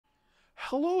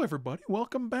Hello, everybody.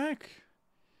 Welcome back.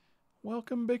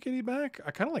 Welcome, Bickety, back.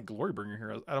 I kind of like Glorybringer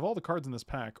here. Out of all the cards in this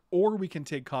pack, or we can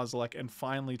take Kozilek and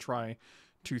finally try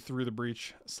to Through the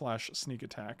Breach / sneak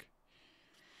attack.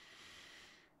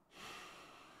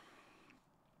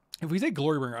 If we take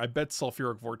Glorybringer, I bet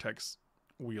Sulfuric Vortex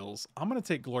wheels. I'm going to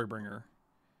take Glorybringer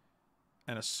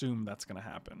and assume that's going to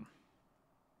happen.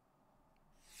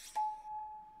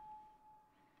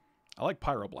 I like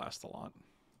Pyroblast a lot.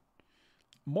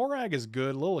 Morag is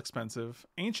good, a little expensive.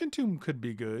 Ancient Tomb could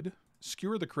be good.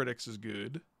 Skewer the Critics is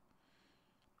good.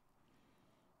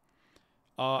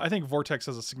 I think Vortex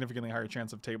has a significantly higher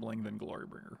chance of tabling than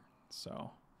Glorybringer.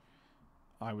 So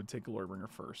I would take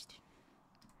Glorybringer first.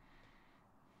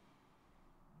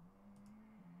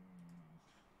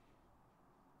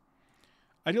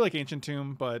 I do like Ancient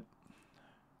Tomb, but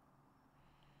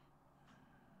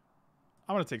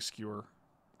I'm going to take Skewer.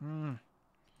 No,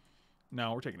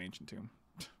 we're taking Ancient Tomb.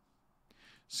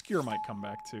 Skewer might come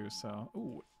back too, so...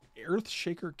 Ooh,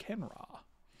 Earthshaker Kenra.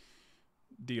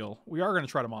 Deal. We are going to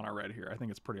try to mono red here. I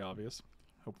think it's pretty obvious.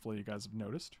 Hopefully you guys have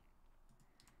noticed.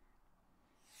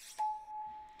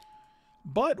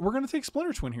 But we're going to take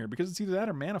Splinter Twin here because it's either that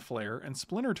or Mana Flare, and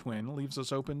Splinter Twin leaves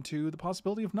us open to the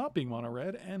possibility of not being mono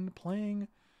red and playing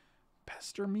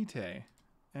Pester Mite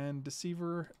and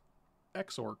Deceiver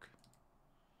Exorc.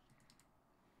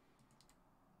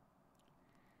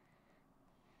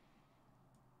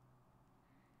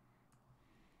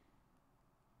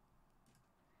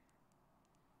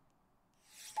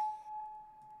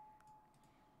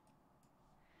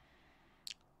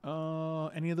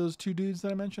 Any of those two dudes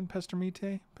that I mentioned? Pester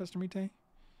Mite?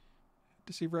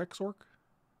 Deceiver Exorc?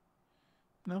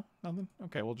 No? Nothing?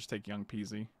 Okay, we'll just take Young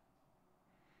Peasy.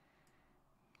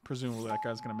 Presumably that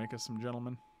guy's going to make us some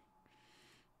gentlemen.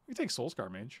 We can take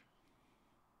Soulscar Mage.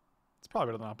 It's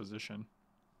probably better than Opposition.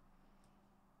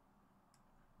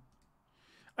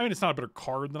 I mean, it's not a better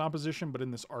card than Opposition, but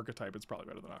in this archetype, it's probably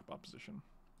better than Opposition.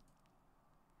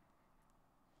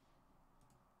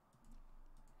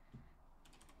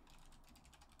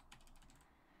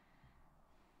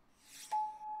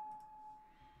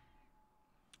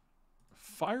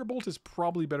 Firebolt is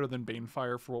probably better than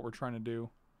Banefire for what we're trying to do.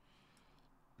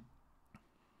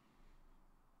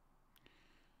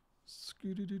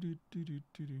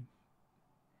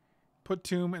 Put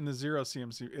Tomb in the 0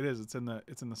 CMC. It is. It's in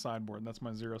the sideboard. That's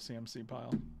my 0 CMC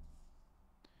pile.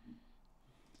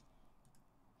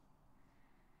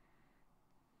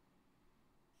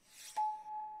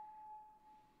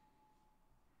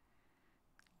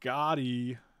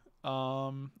 Gotti. I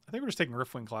think we're just taking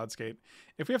Riftwing Cloudscape.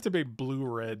 If we have to be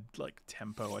blue-red like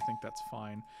tempo, I think that's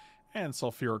fine. And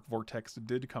Sulfuric Vortex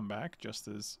did come back, just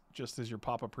as your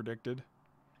Papa predicted.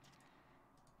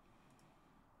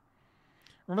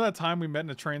 Remember that time we met in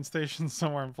a train station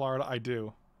somewhere in Florida? I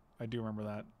do remember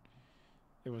that.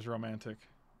 It was romantic.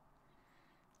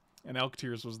 And Elk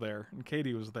Tears was there, and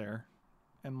Katie was there,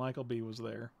 and Michael B was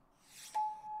there.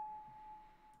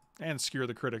 And Skewer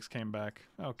the Critics came back.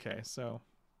 Okay, so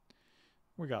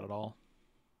we got it all.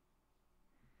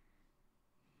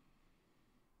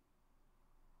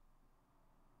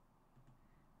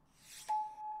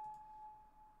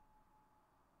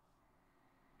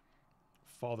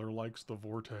 Father likes the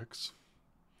Vortex.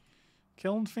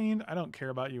 Kiln Fiend, I don't care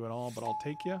about you at all, but I'll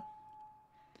take you.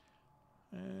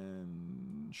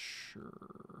 And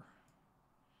sure.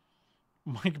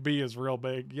 Mike B is real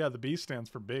big. Yeah, the B stands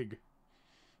for big.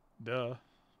 Duh.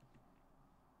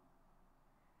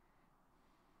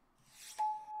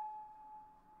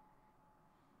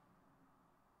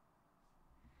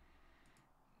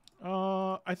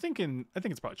 I think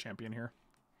it's probably Champion here.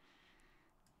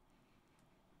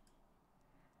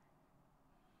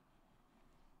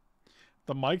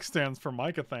 The Mike stands for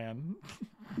Micathan.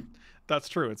 That's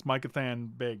true. It's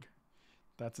Micathan Big.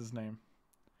 That's his name.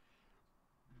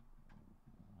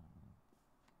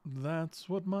 That's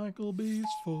what Michael B's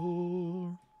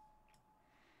for.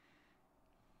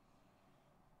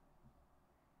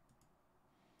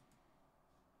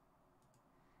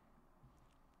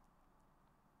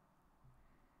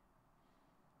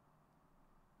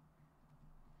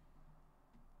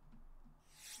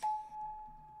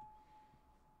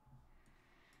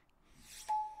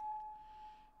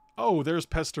 Oh, there's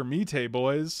Pester Mite,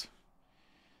 boys.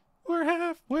 We're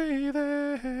halfway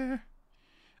there.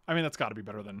 I mean, that's got to be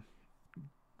better than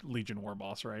Legion War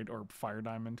Boss, right? Or Fire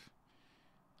Diamond.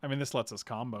 I mean, this lets us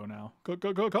combo now.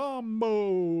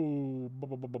 Combo!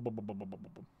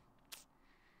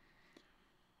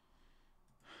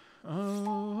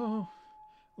 Oh,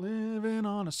 living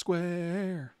on a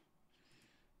square.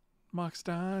 Mox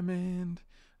Diamond.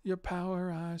 Your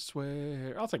power, I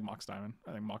swear. I'll take Mox Diamond.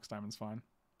 I think Mox Diamond's fine.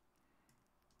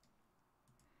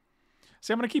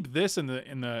 See, I'm gonna keep this in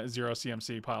the 0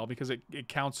 CMC pile because it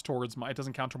counts towards my. It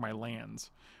doesn't count toward my lands.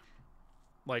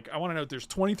 Like, I want to note there's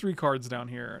 23 cards down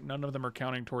here. None of them are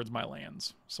counting towards my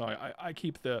lands. So I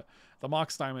keep the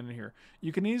Mox Diamond in here.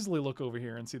 You can easily look over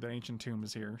here and see that Ancient Tomb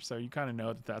is here. So you kind of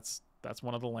know that that's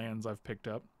one of the lands I've picked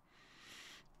up.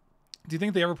 Do you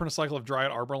think they ever print a cycle of Dryad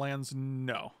Arbor lands?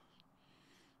 No.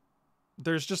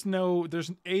 There's just no...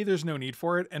 There's no need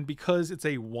for it. And because it's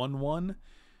a 1/1,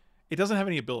 it doesn't have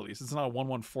any abilities. It's not a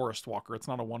 1/1 Forest Walker. It's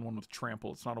not a 1/1 with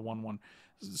Trample. It's not a 1/1...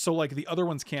 So, like, the other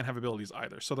ones can't have abilities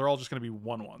either. So they're all just going to be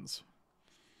 1/1s.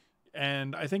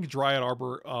 And I think Dryad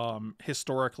Arbor,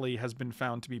 historically, has been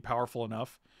found to be powerful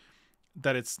enough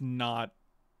that it's not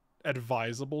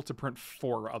advisable to print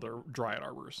 4 other Dryad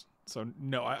Arbors. So,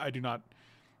 no, I do not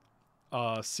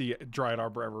see Dryad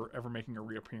Arbor ever making a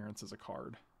reappearance as a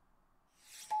card.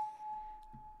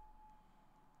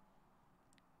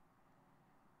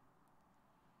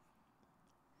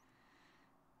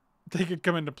 They could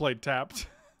come into play tapped.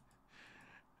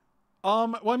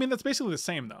 Well, I mean, that's basically the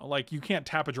same, though. Like, you can't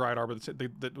tap a Dryad Arbor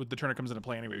the turn it comes into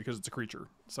play anyway because it's a creature.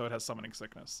 So it has Summoning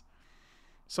Sickness.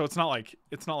 So it's not like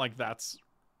that's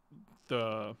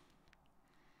the...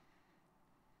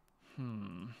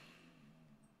 I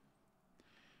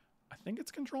think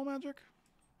it's Control Magic.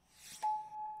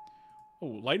 Oh,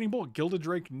 Lightning Bolt, Gilded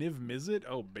Drake, Niv Mizzet.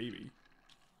 Oh, baby.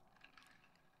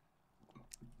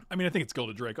 I mean, I think it's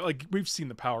Gilded Drake. Like, we've seen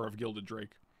the power of Gilded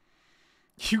Drake.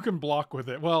 You can block with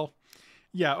it. Well,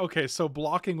 yeah, okay, so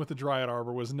blocking with the Dryad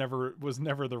Arbor was never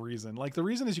the reason. Like, the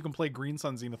reason is you can play Green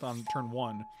Sun Zenith on turn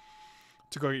 1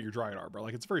 to go get your Dryad Arbor.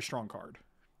 Like, it's a very strong card.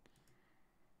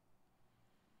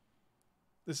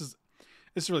 This is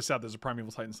really sad there's a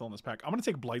Primeval Titan still in this pack. I'm going to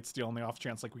take Blightsteel on the off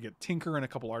chance, like, we get Tinker and a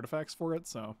couple artifacts for it,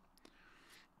 so...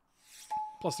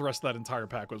 Plus, the rest of that entire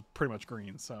pack was pretty much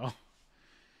green, so...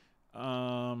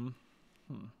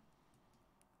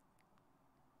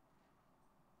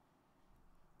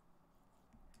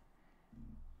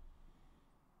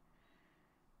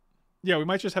 Yeah, we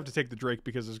might just have to take the Drake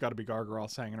because there's got to be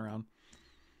Gargoyles hanging around.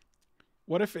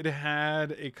 What if it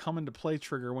had a come into play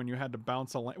trigger when you had to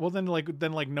bounce a land? Well, then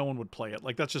no one would play it.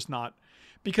 Like, that's just not...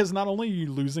 Because not only are you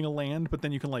losing a land, but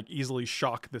then you can, like, easily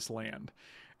shock this land.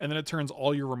 And then it turns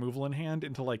all your removal in hand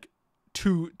into, like,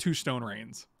 two Stone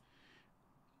Rains.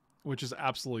 Which is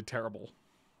absolutely terrible.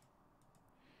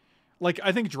 Like,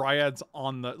 I think Dryad's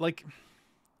on the... Like,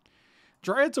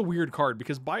 Dryad's a weird card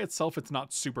because by itself it's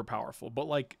not super powerful. But,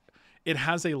 like, it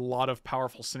has a lot of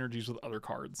powerful synergies with other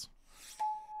cards.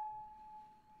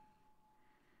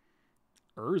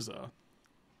 Urza.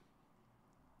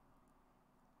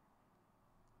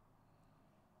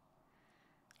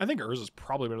 I think Urza's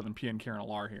probably better than PN Karen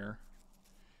Alar here.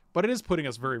 But it is putting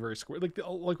us very, very square.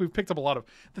 Like we've picked up a lot of...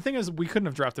 The thing is, we couldn't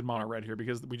have drafted Mono Red here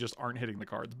because we just aren't hitting the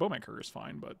cards. Bowmaker is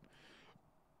fine, but...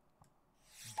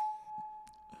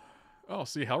 Oh,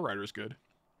 see, Hellrider's good.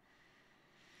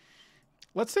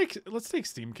 Let's take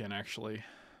Steamkin, actually.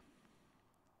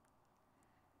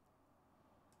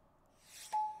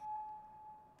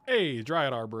 Hey,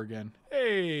 Dryad Arbor again.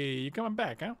 Hey, you coming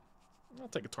back, huh? I'll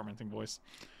take a Tormenting Voice.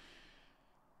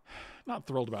 Not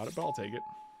thrilled about it, but I'll take it.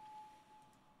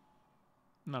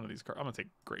 None of these cards. I'm going to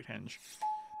take Great Henge.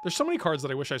 There's so many cards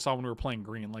that I wish I saw when we were playing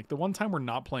green. Like, the one time we're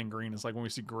not playing green is like when we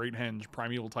see Great Henge,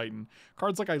 Primeval Titan.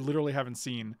 Cards like I literally haven't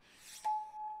seen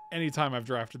anytime I've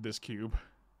drafted this cube.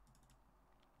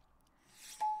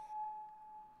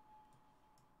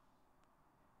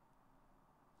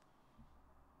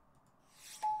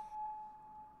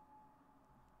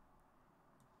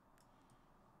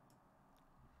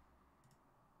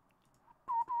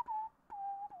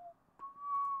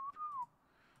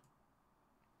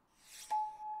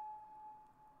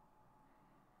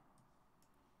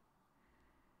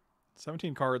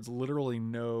 $17 cards, literally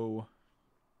no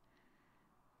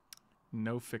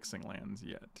fixing lands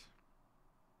yet.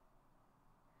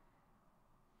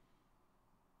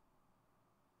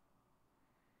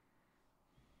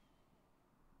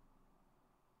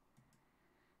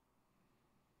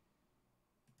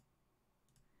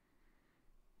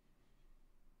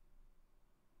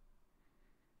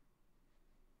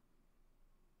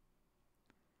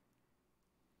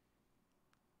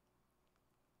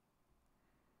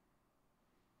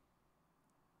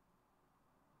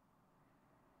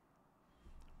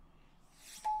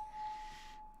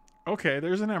 Okay,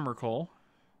 there's an Emrakul.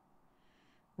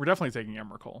 We're definitely taking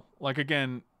Emrakul. Like,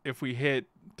 again, if we hit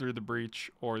through the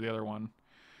Breach or the other one.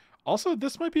 Also,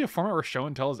 this might be a format where Show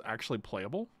and Tell is actually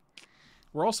playable.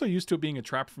 We're also used to it being a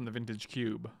trap from the Vintage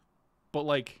Cube. but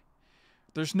like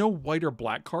there's no white or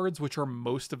black cards, which are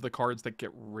most of the cards that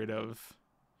get rid of.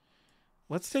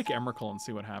 Let's take Emrakul and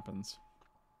see what happens.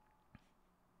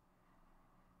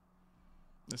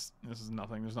 This is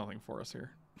nothing. There's nothing for us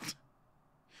here.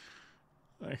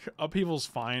 Like Upheaval's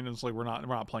fine. It's like we're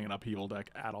not playing an Upheaval deck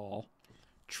at all.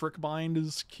 Trickbind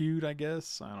is cute, I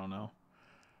guess. I don't know.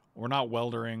 We're not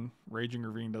Weldering. Raging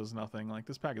Ravine does nothing. Like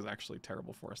this pack is actually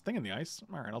terrible for us. Thing in the Ice.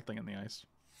 All right, I'll Thing in the Ice.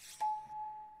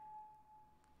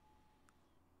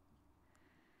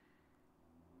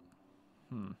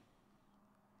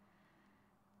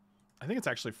 I think it's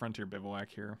actually Frontier Bivouac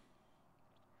here.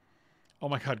 Oh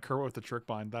my god, Kurt with the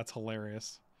Trickbind. That's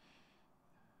hilarious.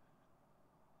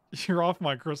 You're off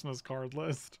my Christmas card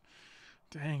list.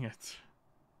 Dang it.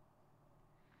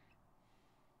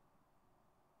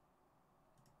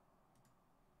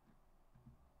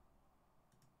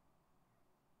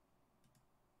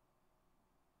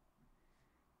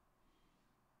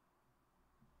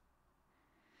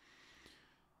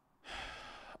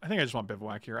 I think I just want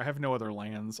Bivouac here. I have no other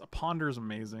lands. A Ponder is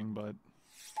amazing, but...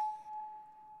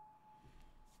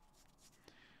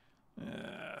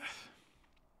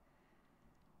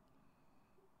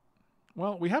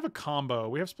 Well, we have a combo.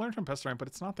 We have Splinter and Pestilence, but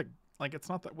it's not the... Like, it's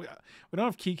not that... We don't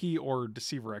have Kiki or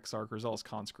Deceiver Exarch or Zealous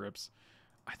Conscripts.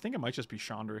 I think it might just be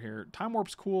Chandra here. Time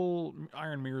Warp's cool.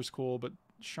 Iron Mirror's cool, but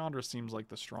Chandra seems like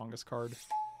the strongest card.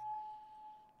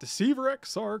 Deceiver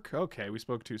Exarch. Okay, we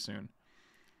spoke too soon.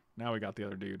 Now we got the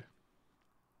other dude.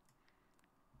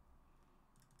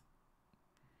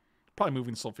 Probably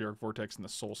moving Sulfuric Vortex and the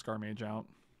Soul Scar Mage out.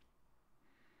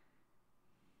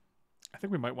 I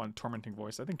think we might want Tormenting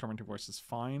Voice. I think Tormenting Voice is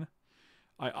fine.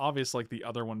 I obviously like the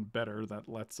other one better. That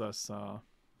lets us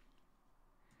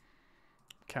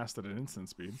cast it at instant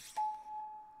speed.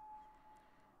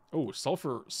 Oh,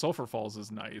 Sulfur Falls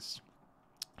is nice.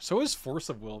 So is Force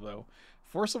of Will, though.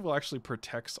 Force of Will actually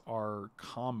protects our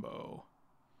combo.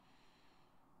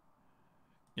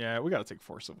 Yeah, we got to take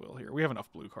Force of Will here. We have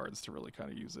enough blue cards to really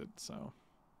kind of use it, so...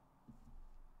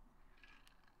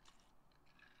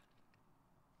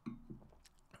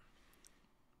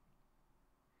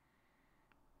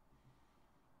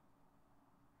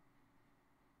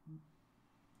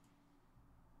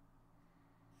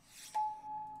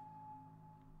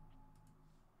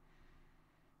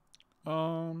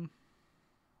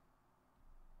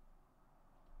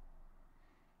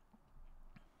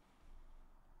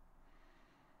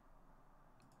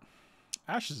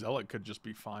 Ash Zealot could just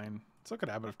be fine. So could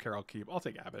Abbot of Carol Keep. I'll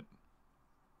take Abbot.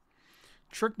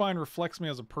 Trickbind reflects me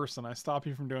as a person. I stop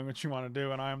you from doing what you want to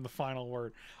do, and I am the final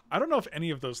word. I don't know if any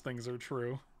of those things are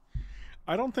true.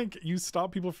 I don't think you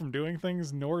stop people from doing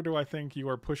things, nor do I think you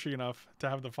are pushy enough to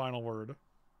have the final word.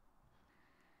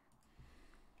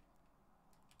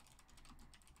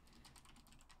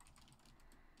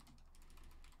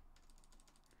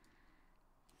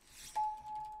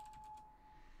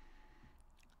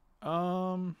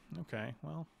 Okay,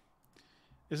 well.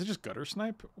 Is it just Gutter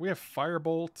Snipe? We have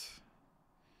Firebolt.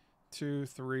 2,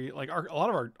 3. Like a lot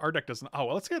of our deck doesn't. Oh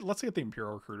well, let's get the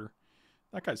Imperial Recruiter.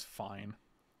 That guy's fine.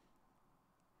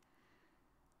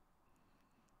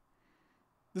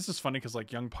 This is funny because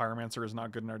like Young Pyromancer is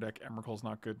not good in our deck. Emrakul's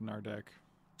not good in our deck.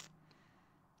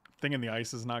 Thing in the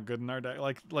Ice is not good in our deck.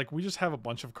 Like we just have a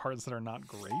bunch of cards that are not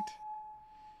great.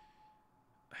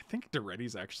 I think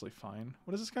Duretti's actually fine.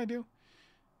 What does this guy do?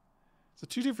 It's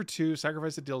a 2/2 for 2.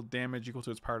 Sacrifice to deal damage equal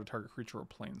to its power to target creature or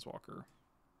planeswalker.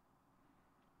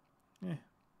 Eh.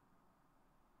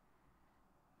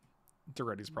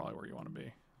 Duretti's probably where you want to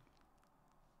be.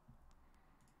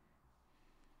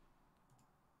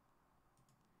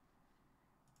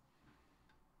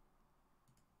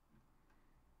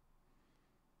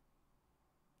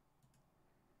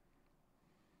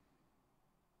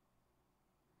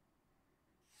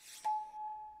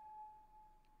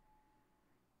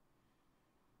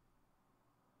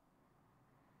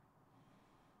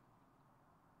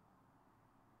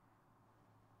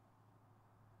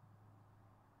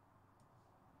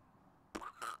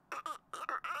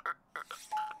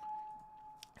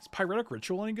 Pyretic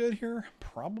Ritual any good here?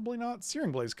 Probably not.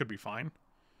 Searing Blaze could be fine.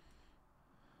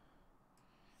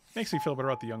 Makes me feel better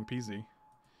about the Young Peasy.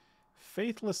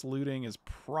 Faithless Looting is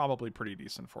probably pretty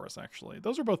decent for us, actually.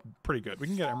 Those are both pretty good. We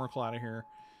can get Emrakul out of here.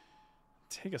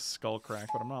 Take a Skullcrack,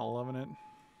 but I'm not loving it.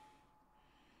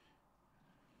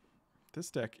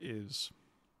 This deck is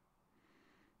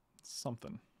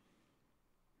something.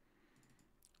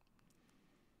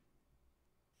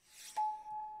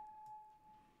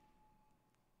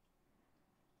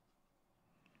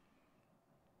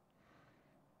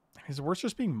 Is it worth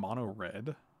just being mono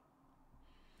red?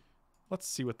 Let's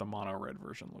see what the mono red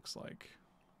version looks like.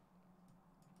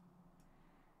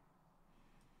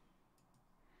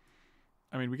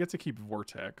 I mean, we get to keep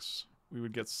Vortex. We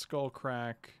would get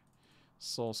Skullcrack,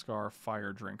 Soul Scar,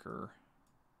 Fire Drinker.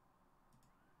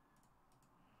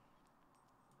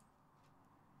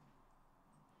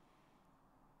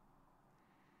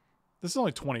 This is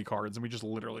only 20 cards, and we just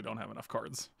literally don't have enough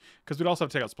cards. Because we'd also have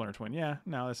to take out Splinter Twin. Yeah,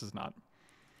 no, this is not.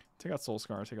 Take out Soul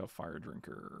Scar, take out Fire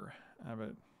Drinker. Have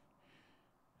it.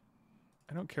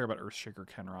 I don't care about Earthshaker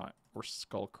Kenrot or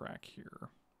Skullcrack here.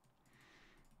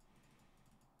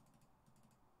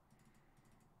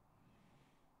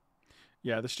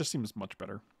 Yeah, this just seems much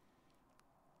better.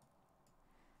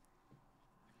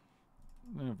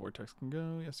 Vortex can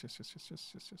go. Yes, yes, yes, yes,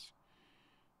 yes, yes, yes.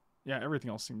 Yeah,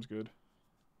 everything else seems good.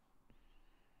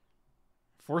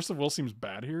 Force of Will seems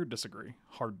bad here. Disagree.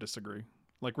 Hard disagree.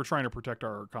 Like, we're trying to protect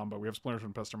our combo. We have Splinter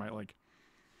and Pestermite, like...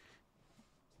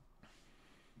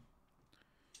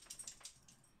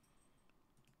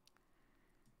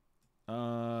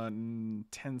 Uh,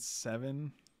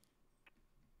 10-7.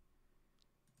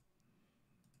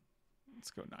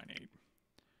 Let's go 9-8.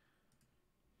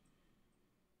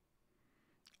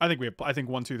 I think we have. I think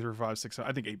 1, 2, 3, 5, 6.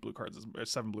 I think 8 blue cards is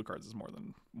 7 blue cards is more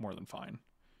than fine.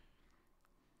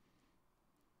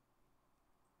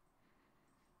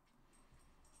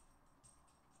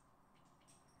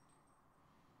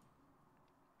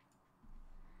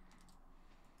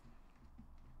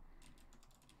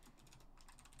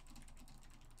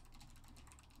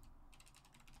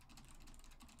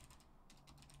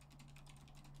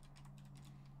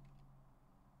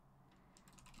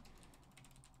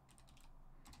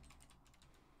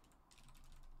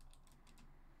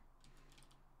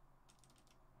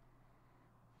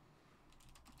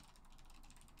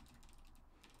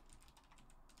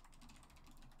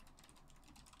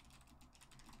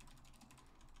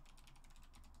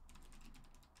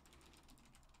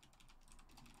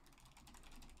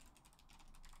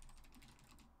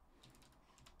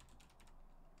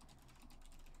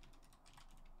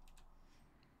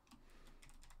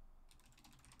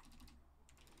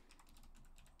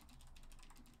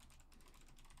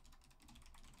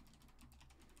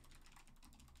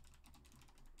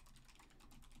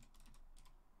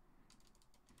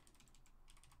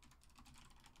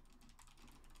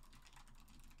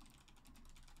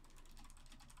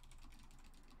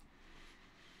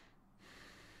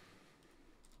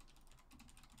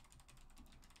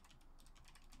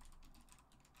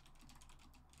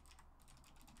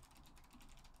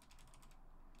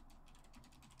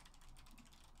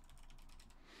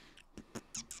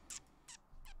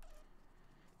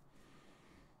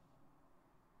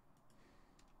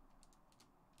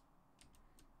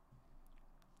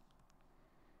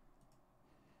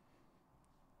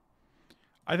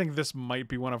 I think this might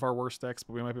be one of our worst decks,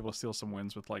 but we might be able to steal some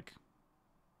wins with, like,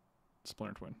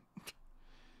 Splinter Twin.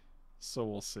 So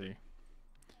we'll see.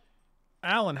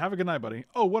 Alan, have a good night, buddy.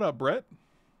 Oh, what up, Brett?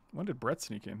 When did Brett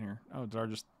sneak in here? Oh,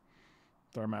 did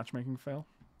our matchmaking fail?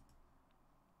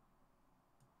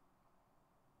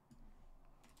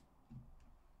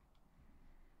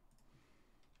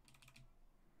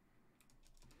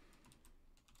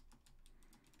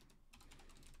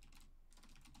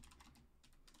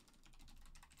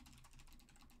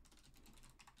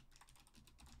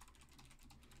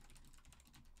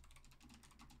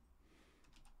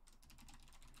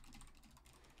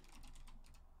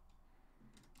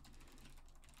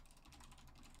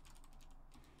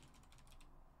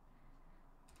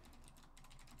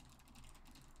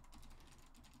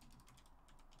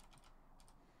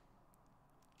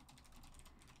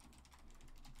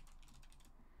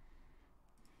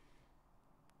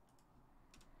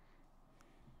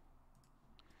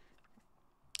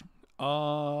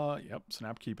 Yep,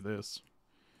 snap keep this.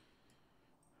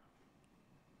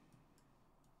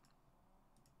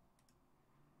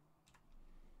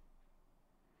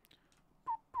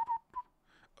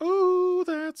 Oh,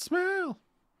 that smell.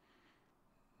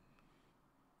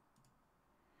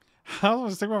 How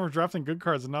was I thinking about drafting good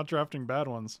cards and not drafting bad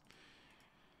ones?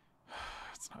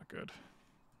 It's not good.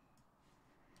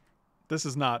 This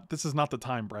is not the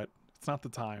time, Brett. It's not the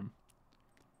time.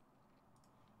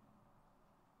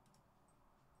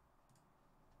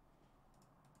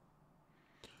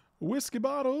 Whiskey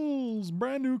bottles,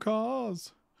 brand new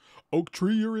cars. Oak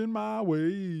tree, you're in my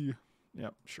way.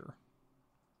 Yep, sure.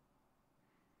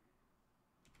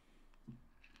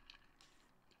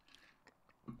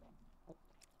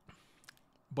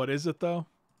 But is it, though?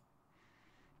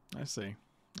 I see.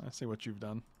 I see what you've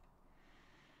done.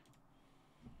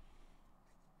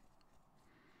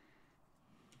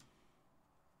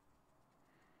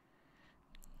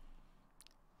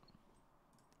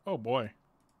 Oh, boy.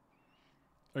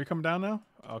 Are you coming down now?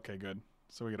 Okay, good.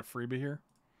 So we get a freebie here.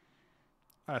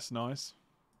 That's nice.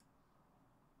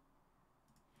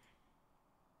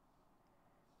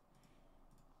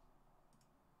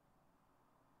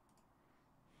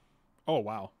 Oh,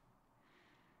 wow.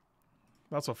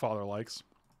 That's what father likes.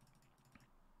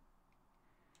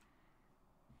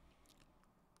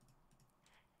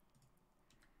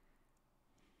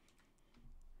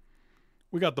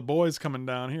 We got the boys coming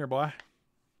down here, boy.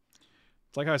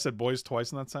 It's like I said boys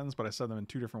twice in that sentence, but I said them in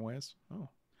 2 different ways. Oh.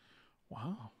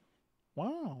 Wow.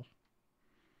 Wow.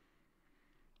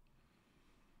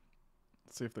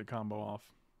 Let's see if they combo off.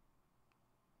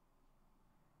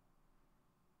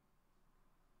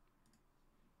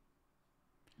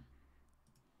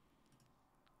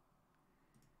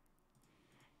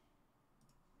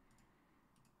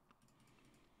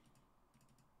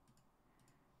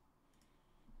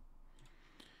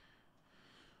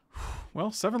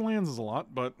 Well, 7 lands is a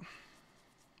lot, but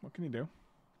what can you do?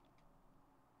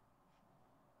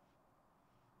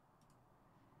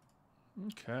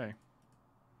 Okay.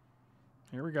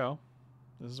 Here we go.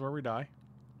 This is where we die.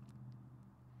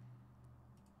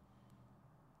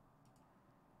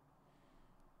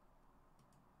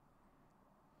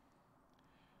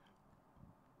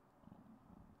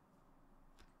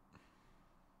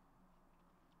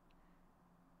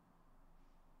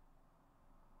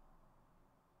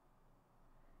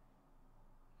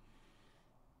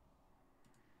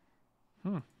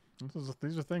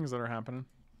 These are things that are happening.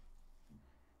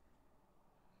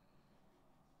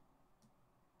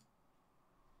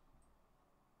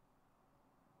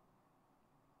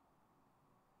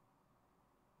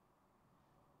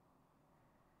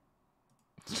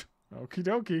 Okie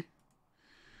dokie.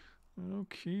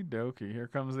 Okie dokie. Here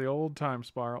comes the old time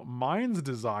spiral. Mind's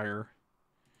Desire.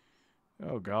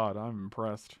 Oh god, I'm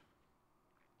impressed.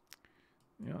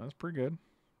 Yeah, that's pretty good.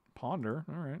 Ponder.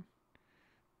 Alright.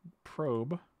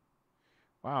 Probe.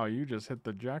 Wow, you just hit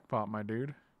the jackpot, my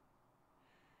dude.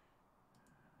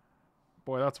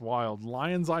 Boy, that's wild.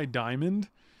 Lion's Eye Diamond?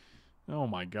 Oh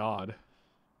my god.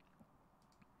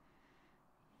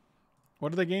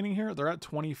 What are they gaining here? They're at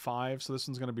 25, so this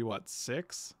one's going to be what,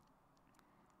 6?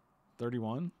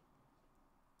 31?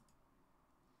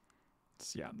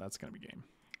 Yeah, that's going to be game.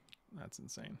 That's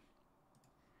insane.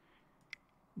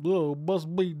 Oh,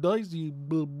 must be dicey,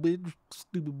 bitch.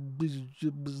 Stupid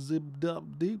bitch. Zipped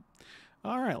up deep.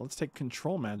 Alright, let's take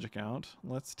Control Magic out.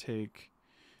 Let's take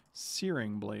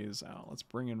Searing Blaze out. Let's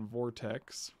bring in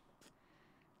Vortex.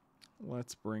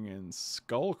 Let's bring in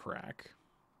Skullcrack.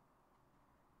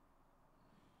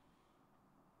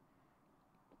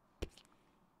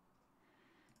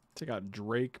 Take out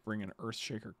Drake, bring in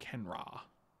Earthshaker Kenra.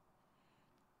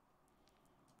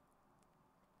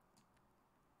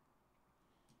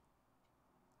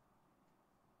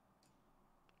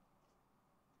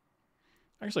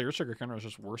 Actually, Earthshaker Kenra is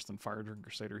just worse than Fire Drinker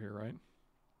Crusader here, right?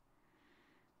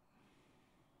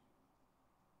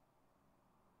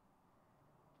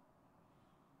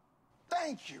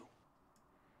 Thank you.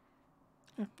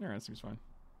 Yeah, alright, seems fine.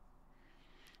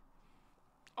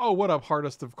 Oh, what up,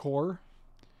 Hardest of Core?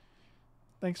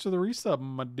 Thanks for the resub,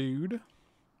 my dude.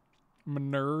 My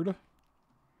nerd.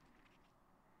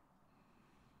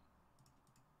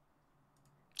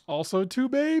 Also 2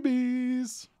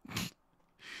 babies.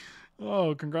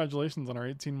 Oh, congratulations on our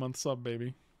 18-month sub,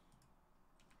 baby.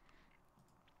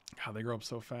 God, they grow up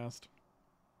so fast.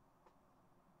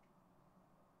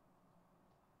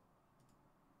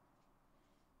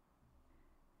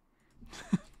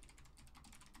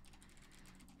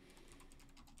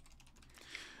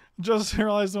 Just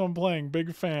realized who I'm playing.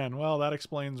 Big fan. Well, that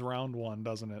explains round 1,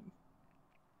 doesn't it?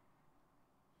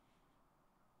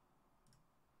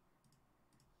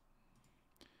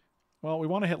 Well, we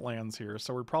want to hit lands here,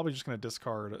 so we're probably just going to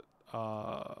discard...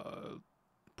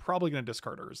 probably going to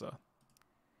discard Urza.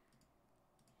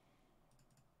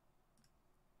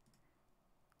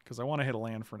 Because I want to hit a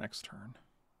land for next turn.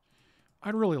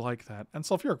 I'd really like that. And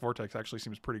Sulfuric Vortex actually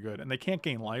seems pretty good. And they can't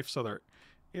gain life, so they're...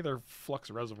 Either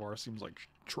Flux Reservoir seems like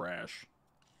trash.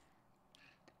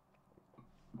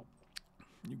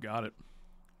 You got it.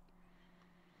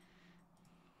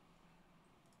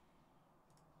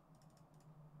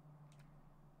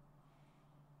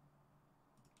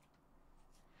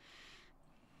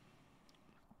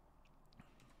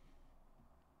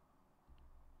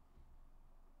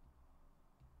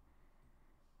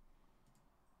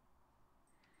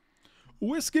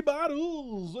 Whiskey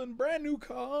bottles and brand new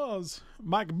cars.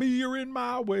 Mike beer in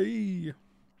my way.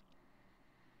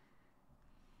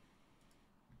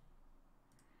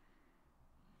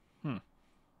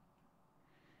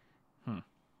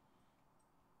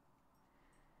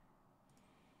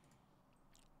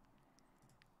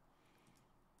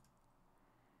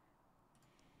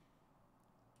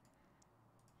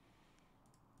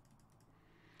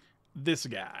 this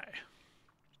guy.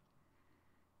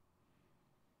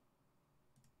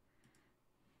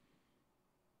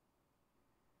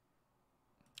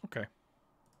 Okay.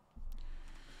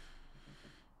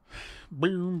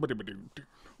 Boom,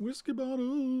 whiskey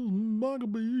bottles,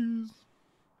 bugabees.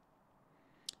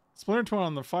 Splinter Twin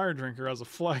on the fire drinker as a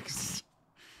flex.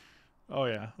 Oh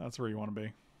yeah, that's where you want to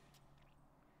be.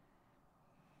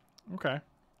 Okay.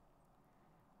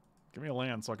 Give me a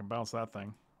land so I can bounce that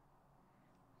thing.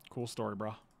 Cool story,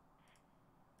 brah.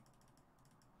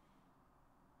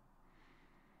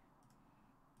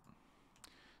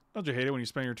 Don't you hate it when you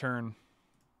spend your turn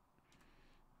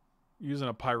using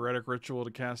a pyretic ritual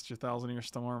to cast your 1,000-Year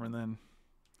Storm and then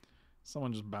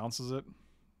someone just bounces it?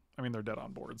 I mean, they're dead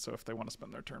on board, so if they want to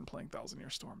spend their turn playing 1,000-Year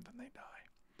Storm, then they die.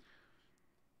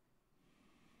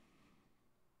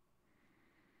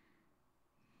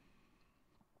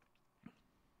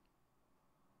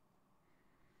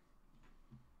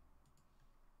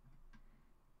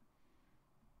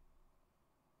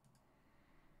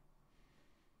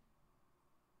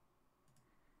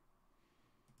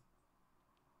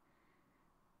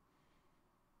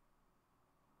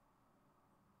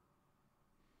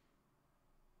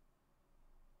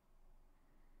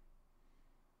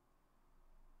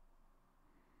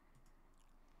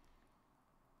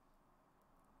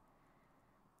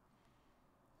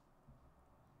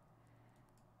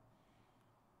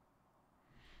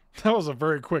 That was a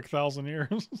very quick 1,000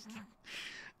 years.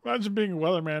 Imagine being a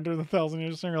weatherman during the 1,000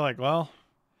 years and you're like, well,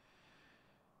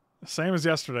 same as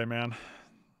yesterday, man.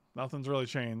 Nothing's really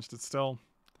changed. It's still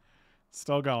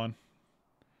going.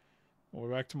 We'll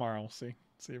be back tomorrow. We'll see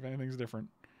if anything's different.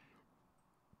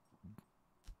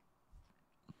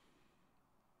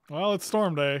 Well, it's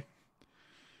storm day.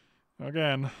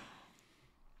 Again.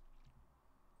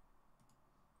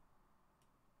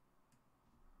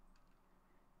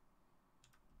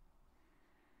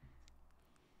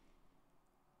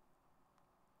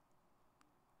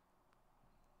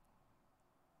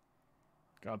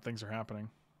 God, things are happening.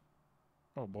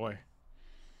 Oh boy.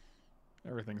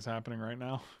 Everything's happening right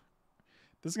now.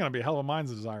 This is going to be a hell of a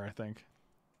Mind's Desire, I think.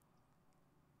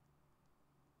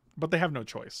 But they have no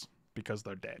choice because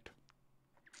they're dead.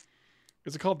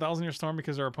 Is it called 1,000-Year Storm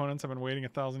because their opponents have been waiting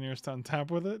 1,000 years to untap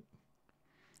with it?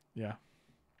 Yeah.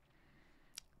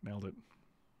 Nailed it.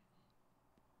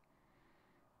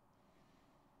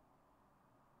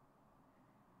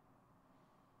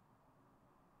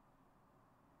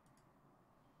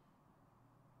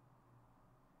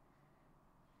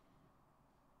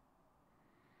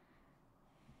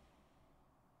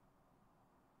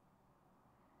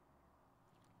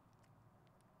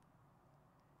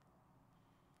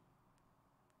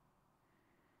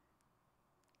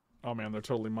 Oh man, they're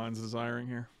totally Mind's Desiring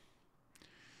here.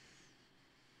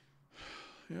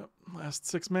 Yep, last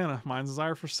 6 mana. Mind's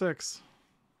Desire for 6.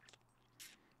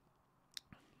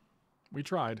 We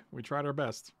tried. We tried our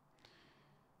best.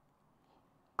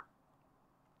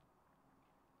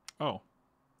 Oh.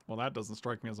 Well, that doesn't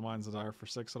strike me as a Mind's Desire for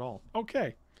 6 at all.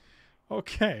 Okay.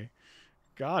 Okay.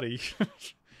 Gotti.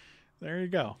 There you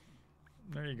go.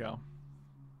 There you go.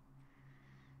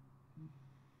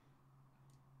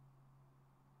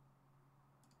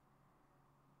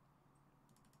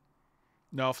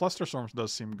 No, Flusterstorms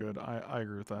does seem good. I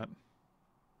agree with that.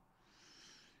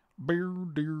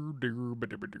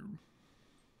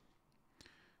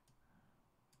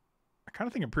 I kind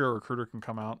of think Imperial Recruiter can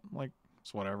come out. Like,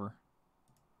 it's whatever.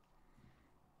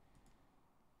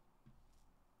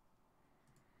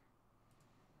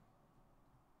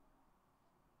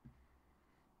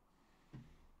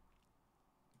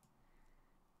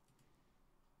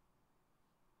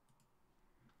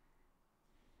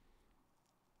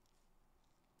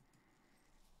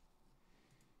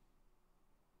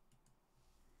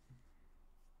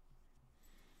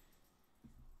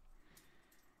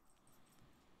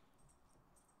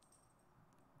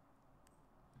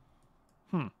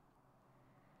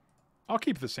 I'll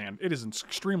keep this hand. It is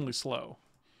extremely slow.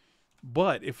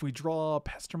 But if we draw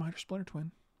Pestermite or Splinter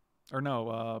Twin, or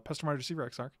no, Pestermite or Deceiver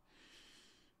Exarch,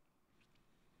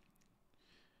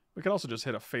 we could also just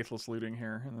hit a Faithless Looting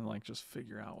here and then like just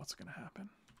figure out what's going to happen.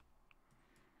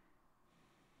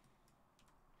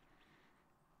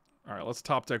 All right, let's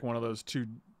top deck one of those two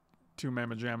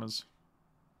Mamma Jammas.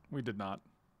 We did not.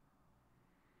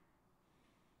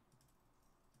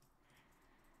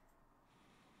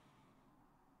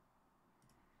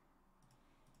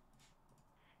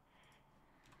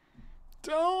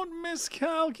 Don't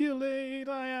miscalculate,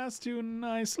 I asked you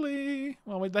nicely.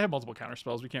 Well, they have multiple counter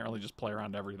spells. We can't really just play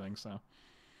around everything, so.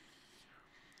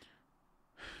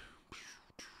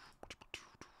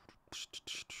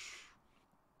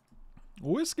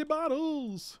 Whiskey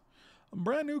bottles.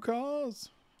 Brand new cars.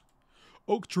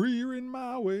 Oak tree, you're in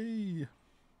my way.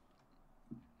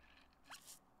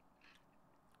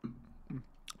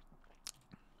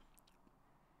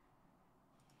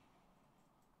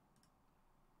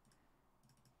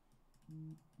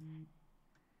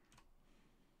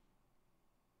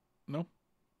 No?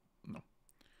 No.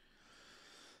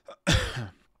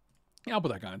 Yeah, I'll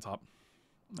put that guy on top.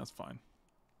 That's fine.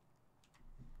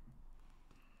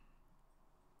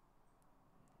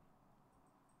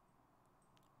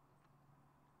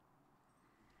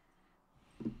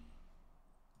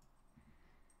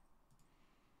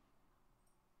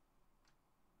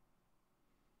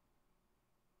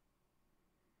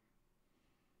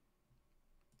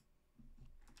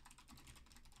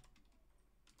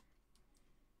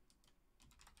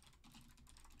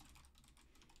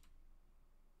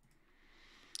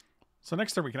 So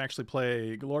next turn we can actually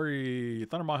play Glory,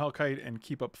 Thundermaw, Hellkite, and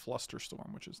keep up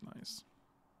Flusterstorm, which is nice.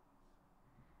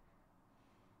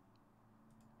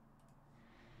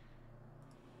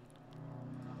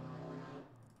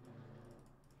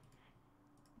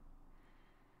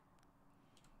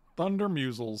 Thunder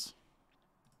Musels.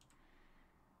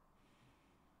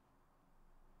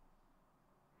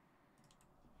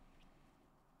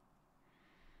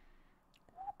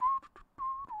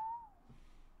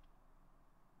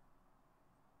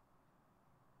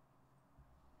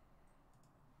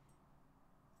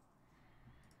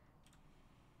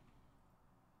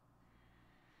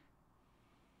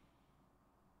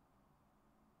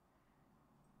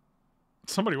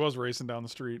 Somebody was racing down the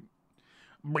street.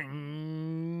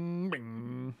 Bing,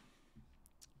 bing.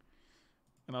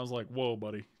 And I was like, whoa,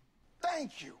 buddy.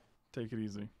 Thank you. Take it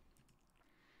easy.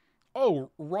 Oh,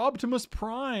 Robtimus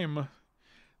Prime.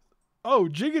 Oh,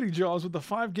 Jiggity Jaws with the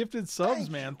 5 gifted subs,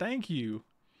 man. Thank you.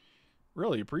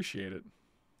 Really appreciate it.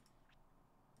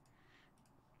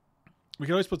 We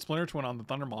can always put Splinter Twin on the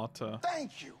Thundermaw to,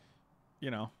 Thank you. you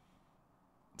know,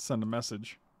 send a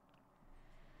message.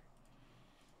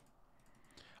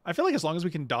 I feel like as long as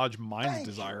we can dodge Mind's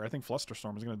Desire, I think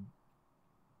Flusterstorm is going to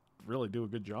really do a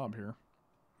good job here.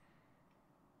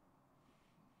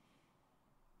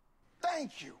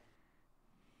 Thank you.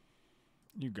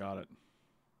 You got it.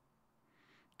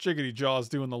 Jiggity Jaws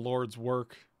doing the Lord's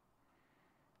work.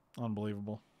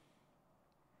 Unbelievable.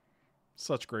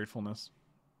 Such gratefulness.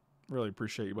 Really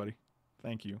appreciate you, buddy.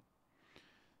 Thank you.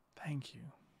 Thank you.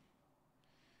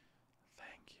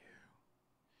 Thank you.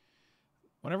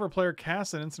 Whenever a player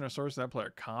casts an instant or source, that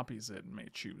player copies it and may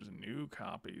choose new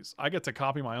copies. I get to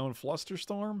copy my own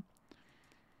Flusterstorm?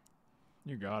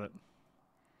 You got it.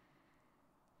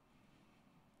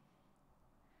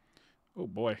 Oh,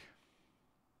 boy.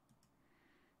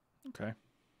 Okay.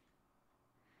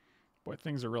 Boy,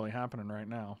 things are really happening right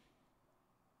now.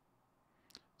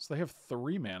 So they have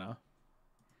 3 mana.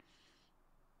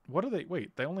 What do they...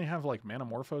 Wait, they only have, like,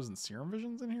 Manamorphose and Serum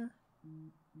Visions in here?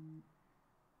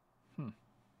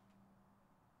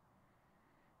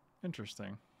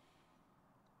 Interesting.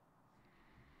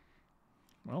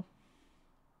 Well.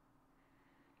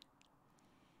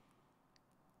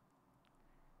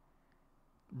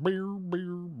 Beer,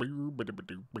 beer, beer, beer,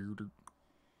 beer, beer.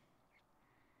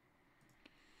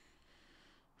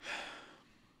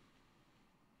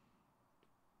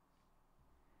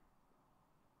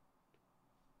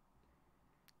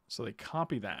 So they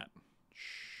copy that.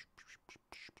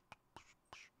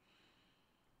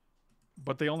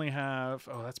 But they only have...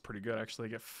 Oh, that's pretty good, actually.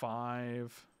 They get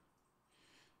 5...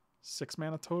 6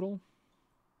 mana total.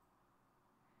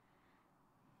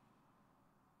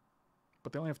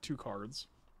 But they only have 2 cards.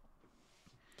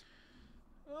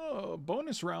 Oh,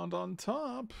 bonus round on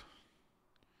top.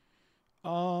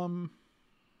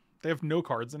 They have no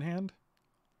cards in hand.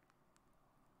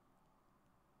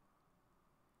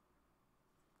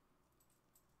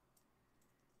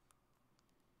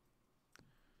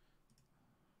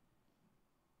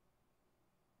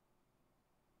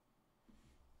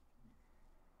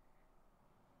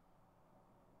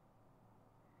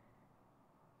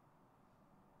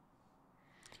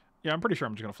 Yeah, I'm pretty sure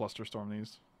I'm just going to Flusterstorm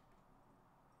these.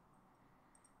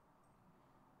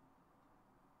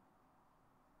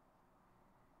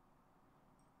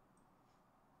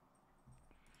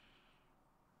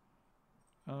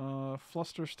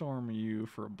 Flusterstorm you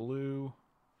for a blue.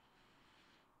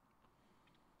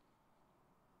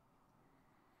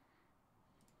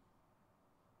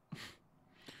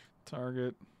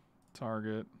 Target,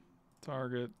 target,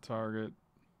 target, target,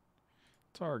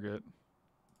 target,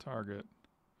 target,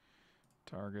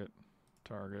 target,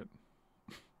 target.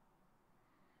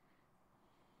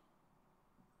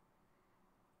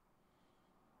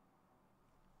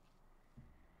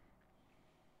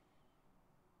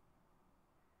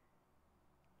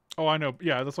 Oh, I know.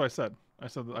 Yeah, that's what I said. I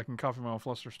said that I can copy my own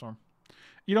Flusterstorm.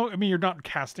 You know, I mean, you're not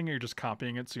casting it, you're just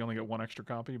copying it, so you only get one extra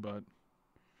copy, but...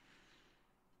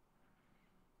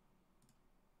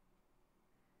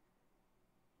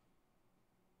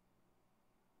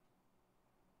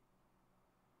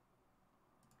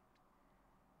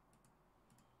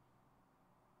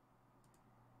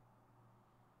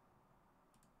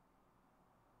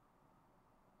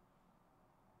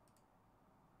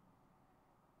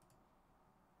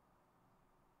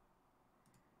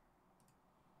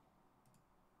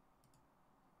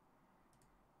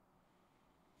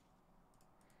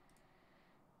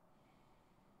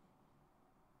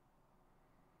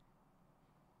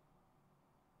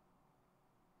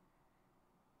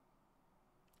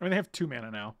 I mean, they have 2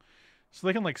 mana now. So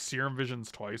they can, like, Serum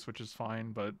Visions twice, which is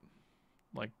fine, but,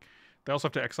 like, they also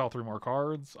have to exile 3 more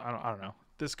cards. I don't know.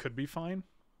 This could be fine.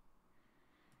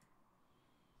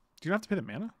 Do you not have to pay the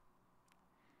mana?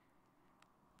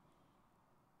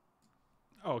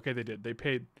 Oh, okay, they did. They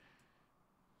paid...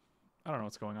 I don't know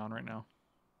what's going on right now.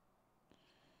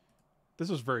 This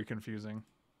was very confusing.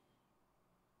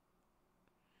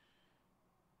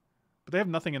 But they have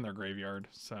nothing in their graveyard,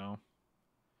 so...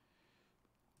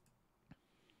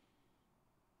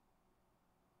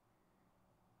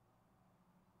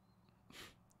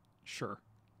 Sure.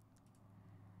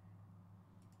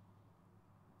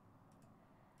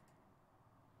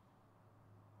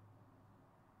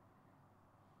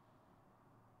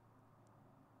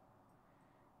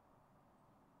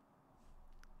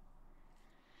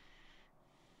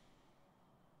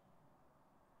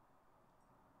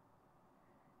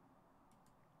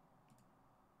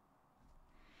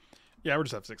 Yeah, we're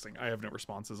just F6ing. I have no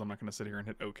responses. I'm not going to sit here and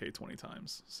hit OK 20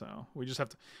 times. So we just have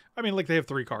to... I mean, like, they have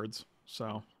 3 cards.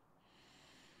 So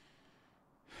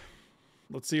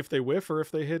let's see if they whiff or if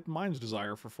they hit Mind's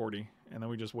Desire for 40. And then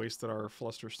we just wasted our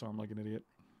Flusterstorm like an idiot.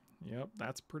 Yep,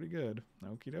 that's pretty good.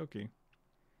 Okie dokie.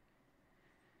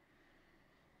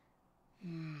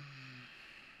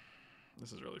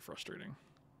 This is really frustrating.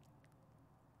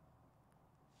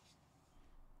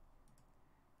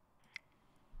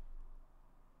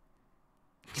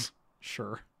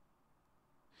 Sure.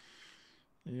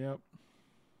 Yep.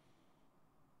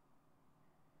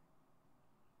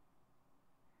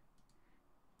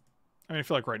 I mean, I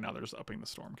feel like right now they're just upping the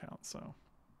storm count, so.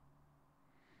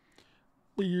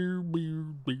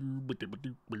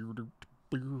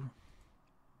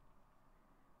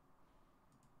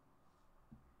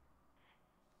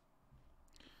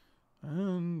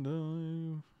 And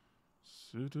I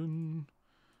sit and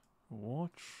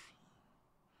watch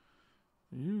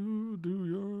you do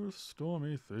your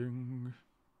stormy thing.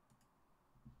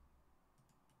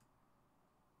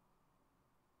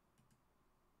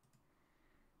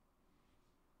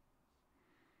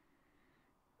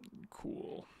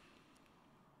 Cool.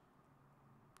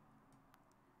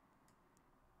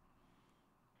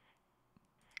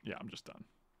 Yeah, I'm just done.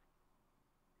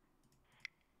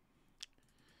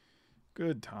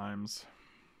 Good times.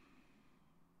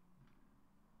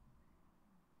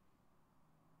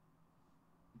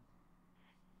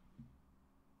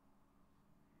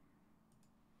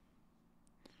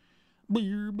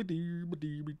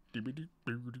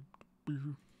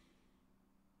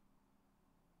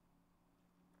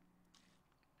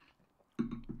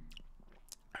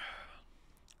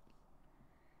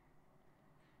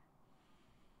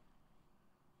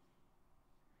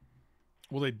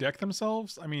 Will they deck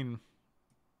themselves? I mean,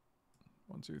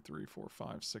 1, 2, 3, 4,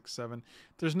 5, 6, 7.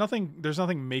 There's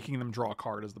nothing making them draw a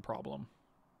card is the problem.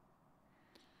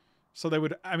 So they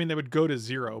would, I mean, they would go to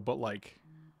 0, but like,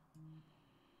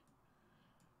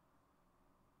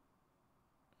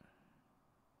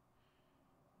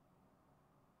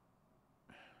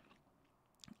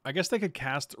 I guess they could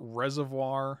cast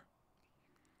Reservoir,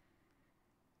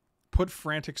 put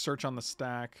Frantic Search on the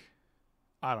stack.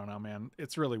 I don't know, man.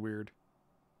 It's really weird.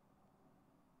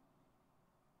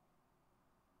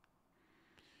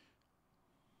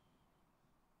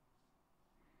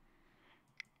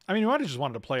 I mean, you might have just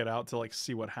wanted to play it out to like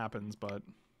see what happens, but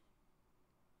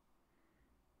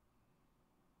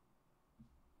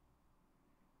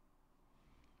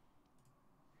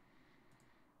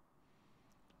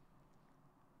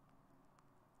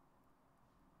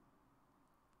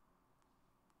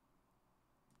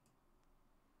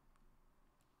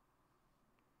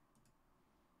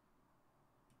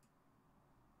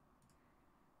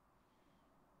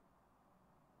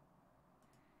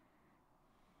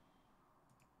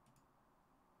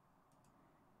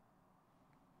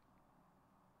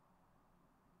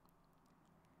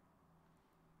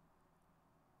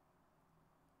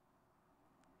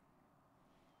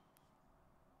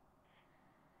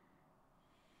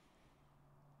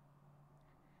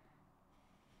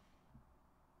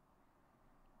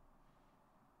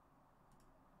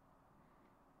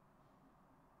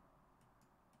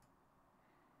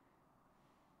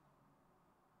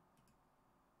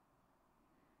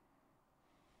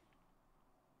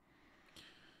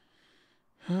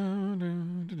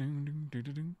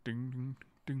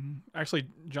Actually,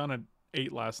 John had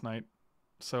 8 last night,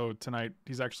 so tonight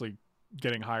he's actually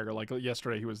getting higher. Like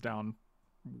yesterday, he was down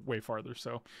way farther,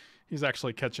 so he's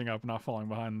actually catching up, not falling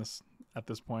behind this at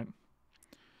this point.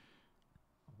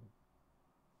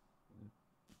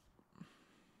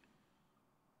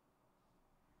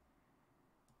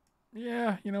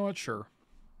 Yeah, you know what? Sure.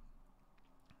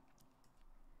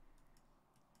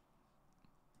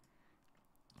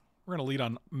 We're going to lead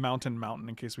on Mountain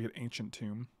in case we hit Ancient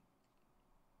Tomb.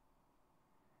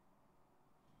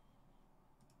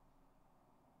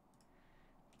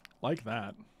 Like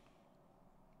that.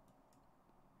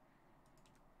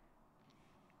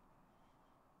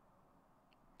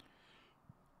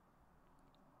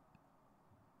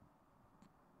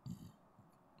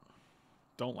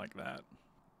 Don't like that.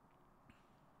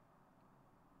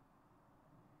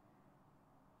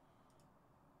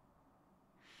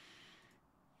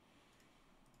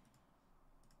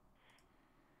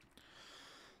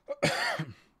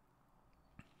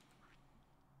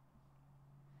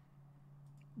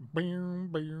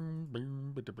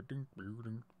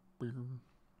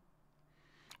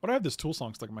 What do I have this Tool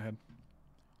song stuck in my head?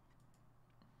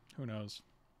 Who knows?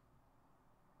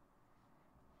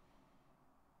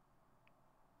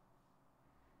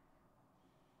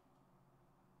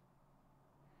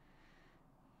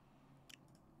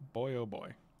 Boy, oh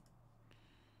boy.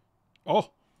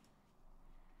 Oh!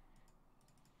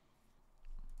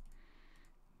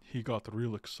 He got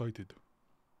real excited.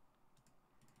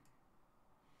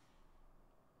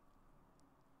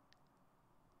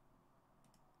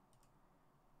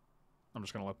 I'm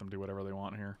just going to let them do whatever they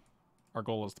want here. Our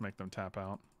goal is to make them tap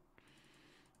out.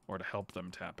 Or to help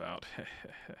them tap out.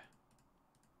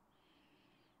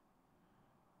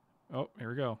 Oh, here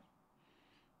we go.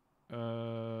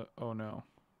 Oh no.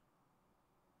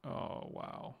 Oh,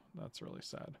 wow. That's really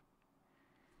sad.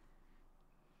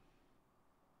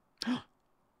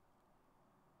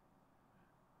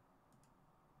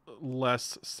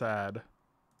 Less sad.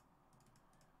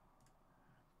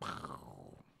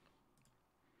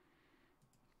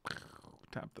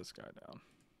 Tap this guy down.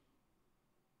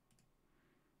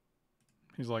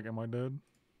 He's like, am I dead?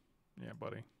 Yeah,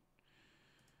 buddy.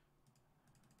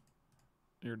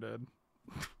 You're dead.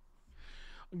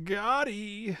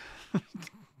 Gotti!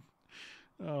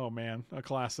 Oh, man. A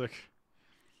classic.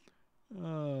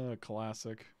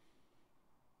 Classic.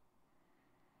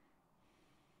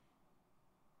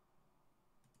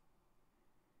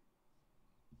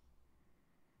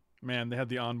 Man, they had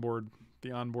the onboard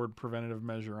preventative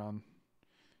measure on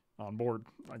board,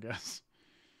 I guess.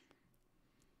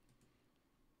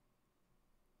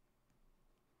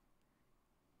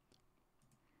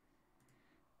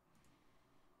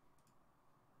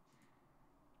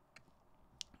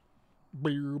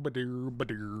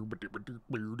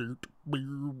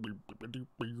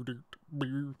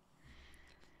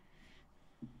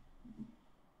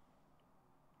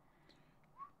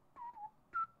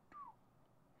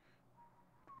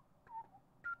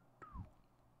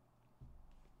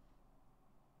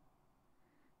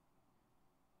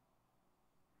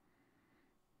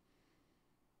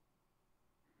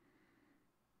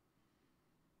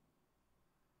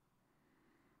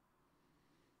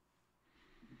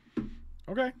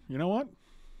 Okay, you know what?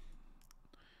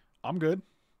 I'm good.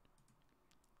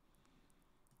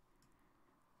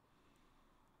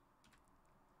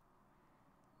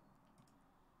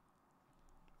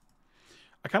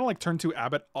 I kind of like turn 2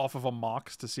 Abbott off of a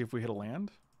Mox to see if we hit a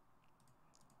land.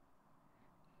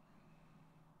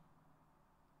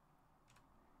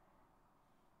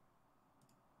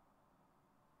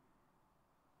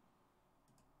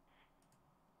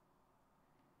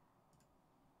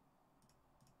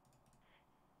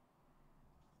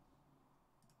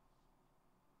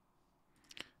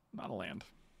 Not a land.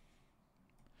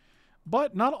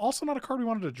 But also not a card we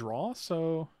wanted to draw,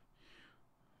 so...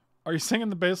 Are you singing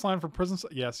the bass line for Prison?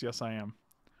 Yes, I am.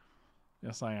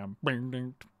 Yes, I am.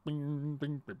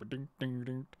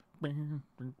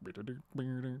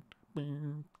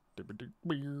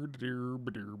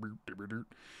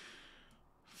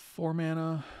 Four mana.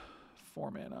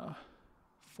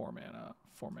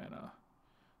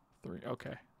 3.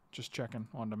 Okay. Just checking.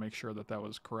 Wanted to make sure that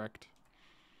was correct.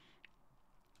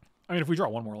 I mean, if we draw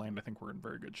one more land, I think we're in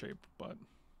very good shape, but...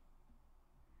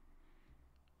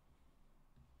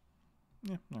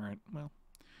 Yeah, alright. Well,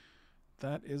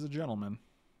 that is a gentleman.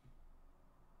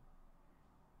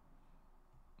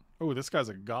 Oh, this guy's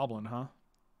a goblin, huh?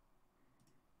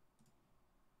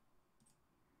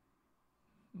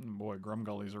 Boy,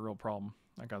 Grumgully's a real problem.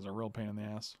 That guy's a real pain in the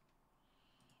ass.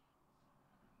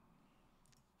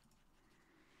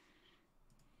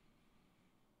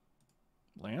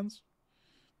 Lands?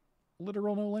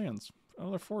 Literal no lands.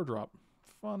 Another 4-drop.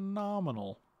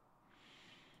 Phenomenal.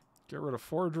 Get rid of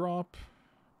 4-drop.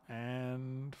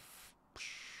 And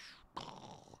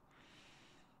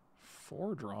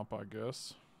 4-drop, I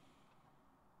guess.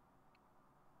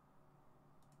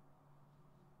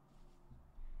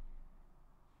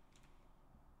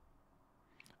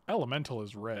 Elemental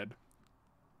is red.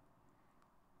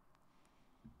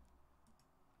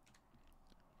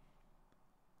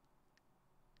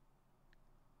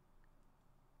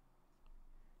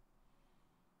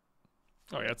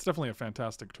 Oh yeah, it's definitely a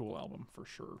fantastic Tool album for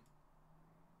sure.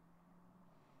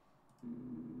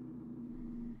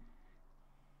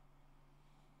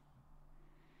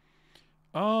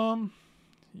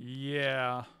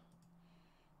 Yeah.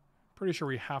 Pretty sure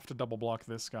we have to double block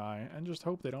this guy and just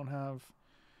hope they don't have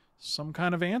some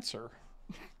kind of answer.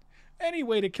 Any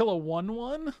way to kill a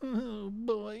 1/1? Oh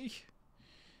boy.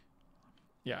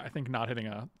 Yeah, I think not hitting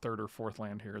a 3rd or 4th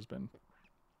land here has been...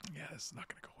 Yeah, this is not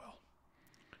going to go well.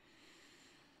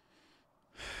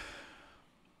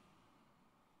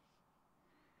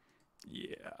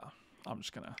 Yeah, I'm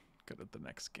just going to go to the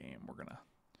next game. We're going to...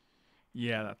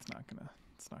 Yeah, it's not going to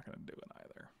do it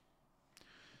either.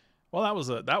 Well, that was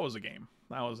a game.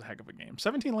 That was a heck of a game.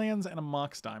 17 lands and a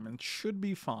Mox Diamond should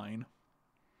be fine.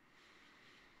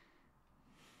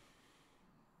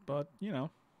 But, you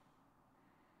know,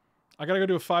 I gotta go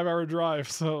do a 5-hour drive,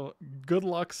 so good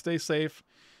luck, stay safe,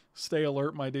 stay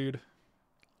alert, my dude.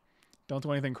 Don't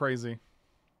do anything crazy.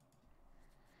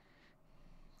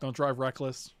 Don't drive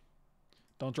reckless.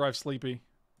 Don't drive sleepy.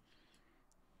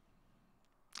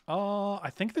 I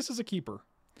think this is a keeper.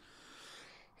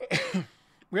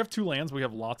 We have 2 lands. We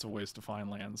have lots of ways to find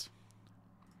lands.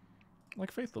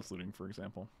 Like Faithless Looting, for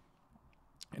example.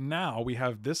 And now we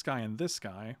have this guy and this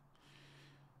guy.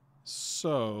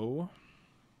 So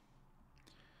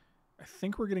I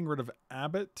think we're getting rid of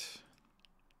Abbott.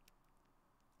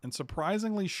 And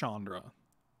surprisingly, Chandra.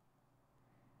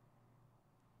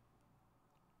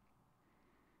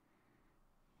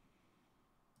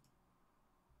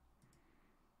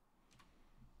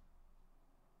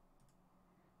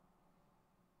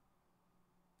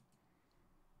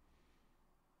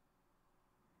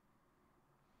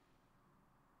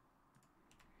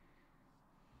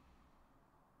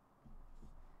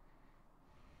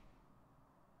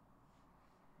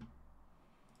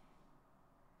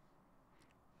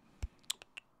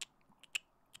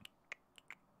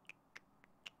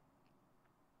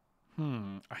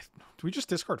 Do we just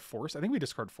discard Force? I think we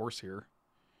discard Force here.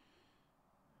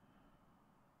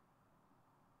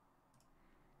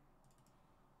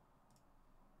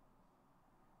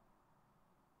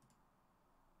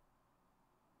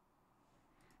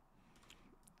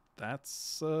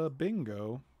 That's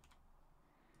bingo.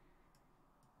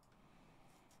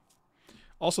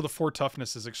 Also, the 4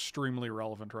 toughness is extremely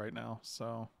relevant right now,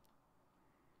 so...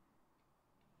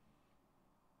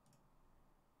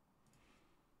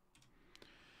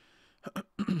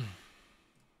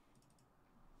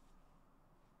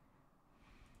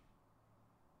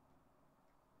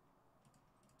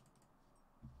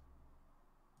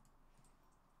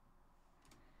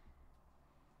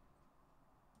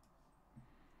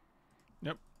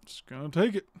 Yep, just gonna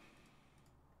take it.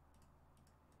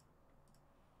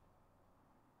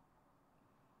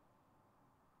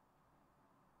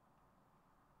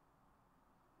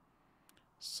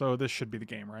 So this should be the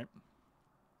game, right?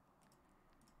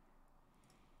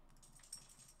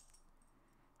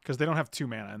 Because they don't have 2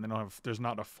 mana, and they don't have. There's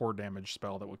not a 4 damage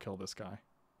spell that will kill this guy.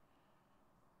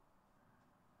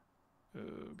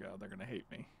 Oh god, they're gonna hate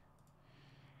me.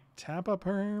 Tap a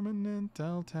permanent.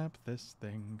 I'll tap this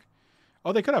thing.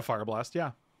 Oh, they could have Fire Blast.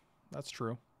 Yeah, that's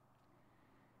true.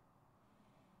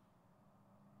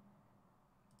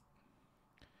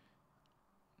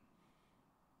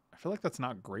 I feel like that's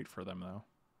not great for them, though.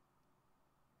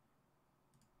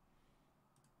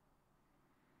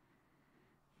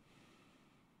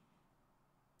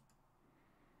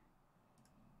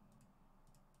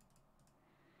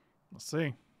 Let's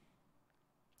see.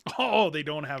 Oh, they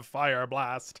don't have Fire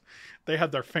Blast. They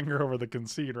had their finger over the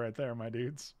concede right there, my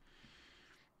dudes.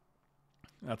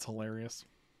 That's hilarious.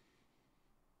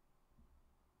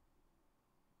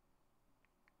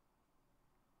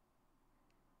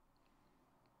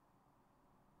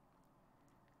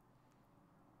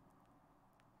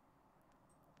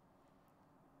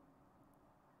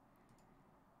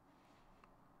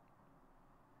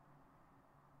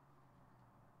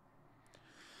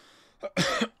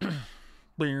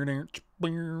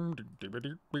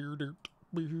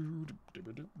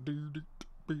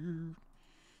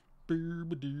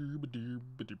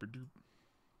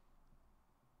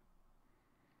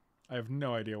 I have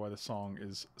no idea why the song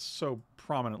is so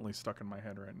prominently stuck in my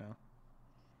head right now.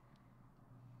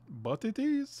 But it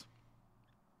is.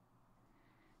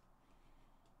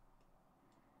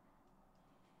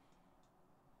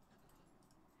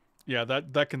 Yeah,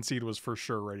 that concede was for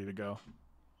sure ready to go.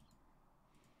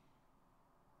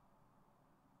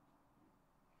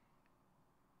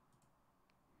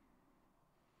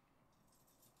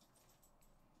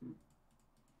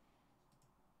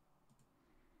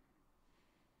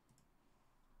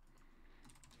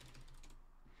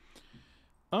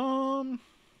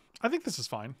 I think this is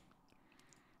fine.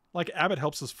 Like, Abbott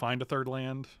helps us find a third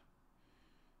land.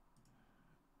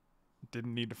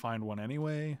 Didn't need to find one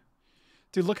anyway.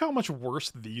 Dude, look how much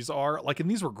worse these are. Like, and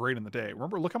these were great in the day.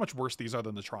 Remember, look how much worse these are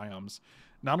than the Triumphs.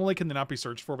 Not only can they not be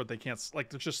searched for, but they can't,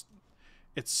 like, they're just,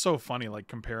 it's so funny, like,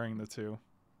 comparing the two.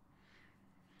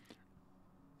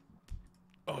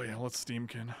 Oh yeah, let's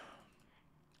Steamkin.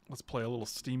 Let's play a little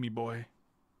steamy boy.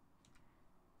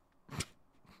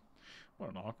 What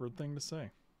an awkward thing to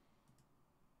say.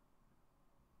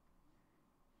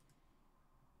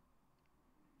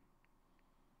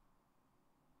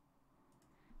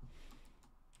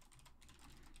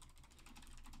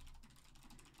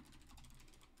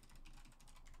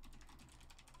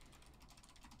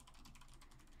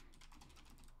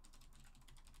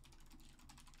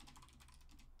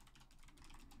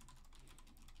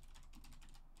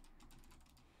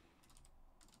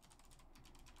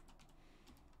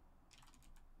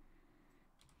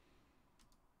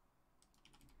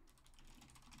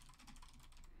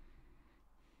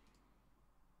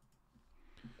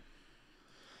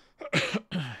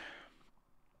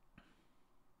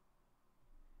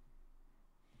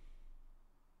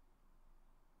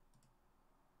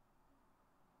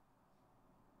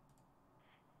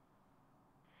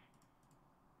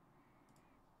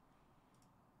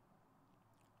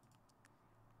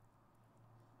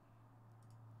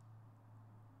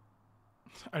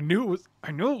 I knew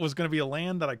it was going to be a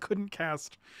land that I couldn't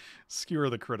cast Skewer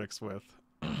the Critics with.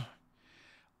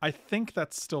 I think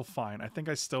that's still fine. I think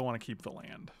I still want to keep the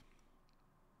land.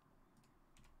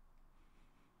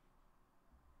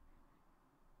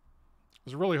 I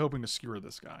was really hoping to skewer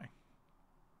this guy.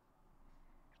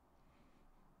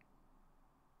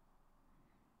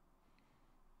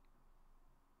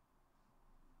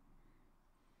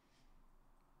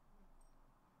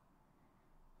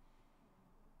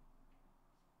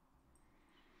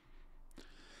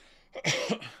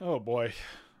 Oh boy.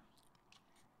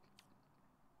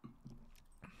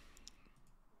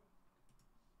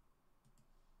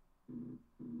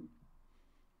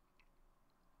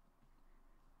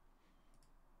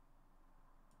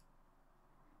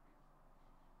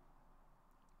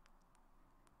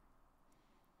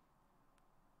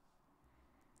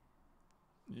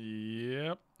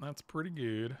 Yep, that's pretty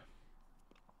good.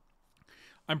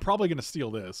 I'm probably going to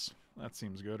steal this. That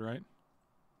seems good, right?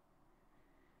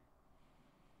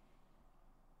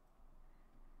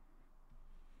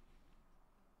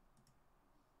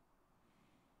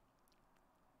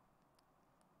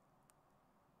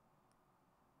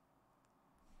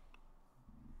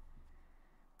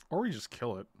 Or we just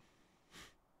kill it.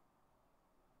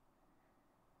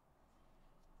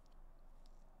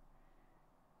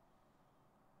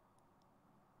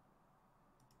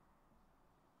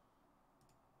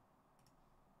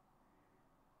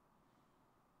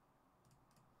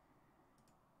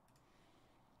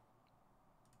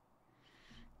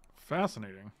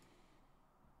 Fascinating.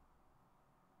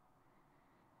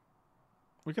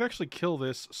 We could actually kill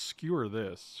this, skewer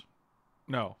this.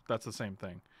 No, that's the same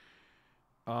thing.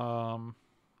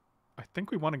 I think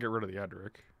we want to get rid of the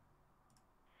Edric.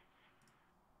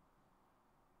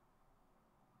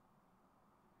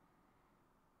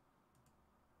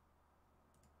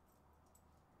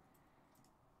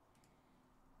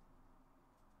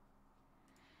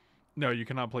 No, you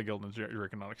cannot play Gildan's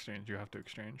Edric and not exchange. You have to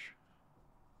exchange.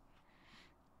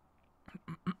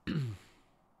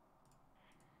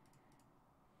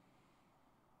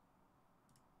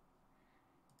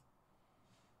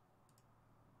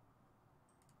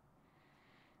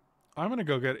 I'm gonna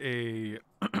go get a.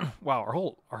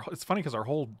 Wow, it's funny because our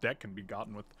whole deck can be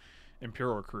gotten with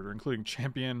Imperial Recruiter, including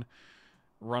Champion,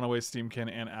 Runaway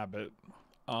Steamkin, and Abbott.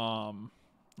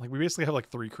 Like we basically have like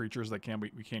 3 creatures that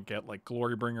we can't get, like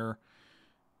Glorybringer,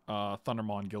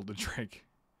 Thundermaw, and Gilded Drake.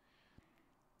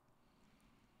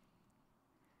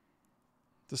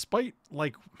 Despite,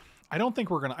 like, I don't think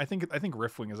we're gonna. I think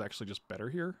Riftwing is actually just better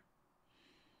here.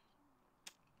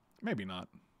 Maybe not.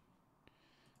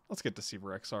 Let's get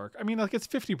Deceiver Exarch. I mean, like, it's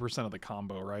 50% of the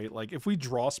combo, right? Like, if we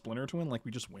draw Splinter Twin, like, we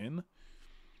just win.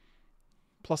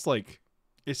 Plus, like,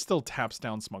 It still taps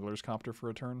down Smuggler's Copter for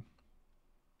a turn.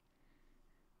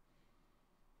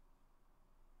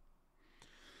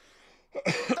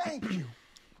 Thank you.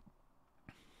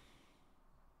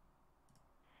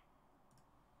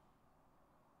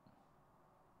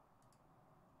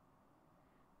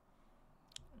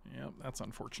 Yep, that's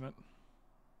unfortunate.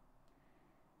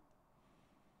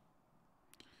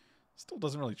 Still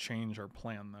doesn't really change our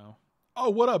plan, though. Oh,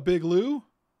 what up, Big Lou?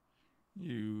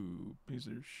 You piece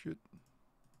of shit.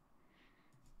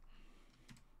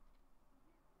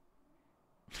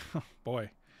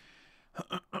 Boy.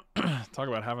 Talk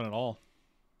about having it all.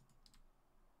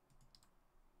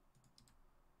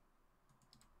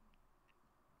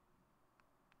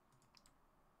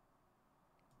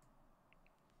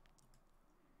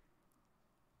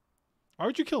 Why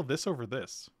would you kill this over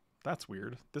this? That's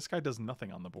weird. This guy does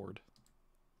nothing on the board.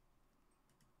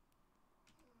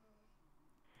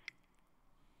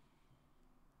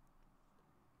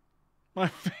 My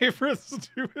favorite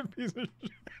stupid piece of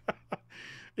shit.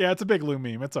 Yeah, it's a Big Lou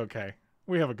meme. It's okay.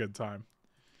 We have a good time.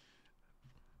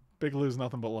 Big Lou's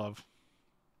nothing but love.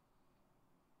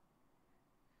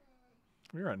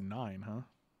 We're at 9,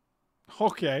 huh?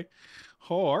 Okay.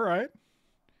 Oh, all right.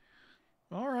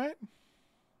 All right.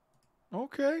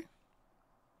 Okay.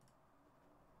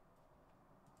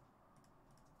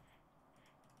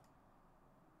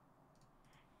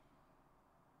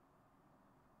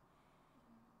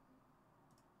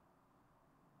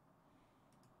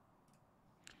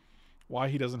 Why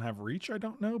he doesn't have reach, I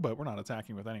don't know, but we're not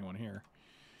attacking with anyone here.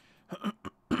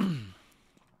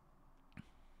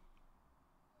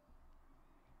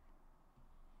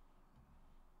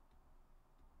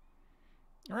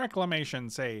 Reclamation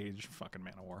Sage. Fucking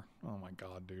Man of War. Oh my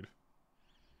god, dude.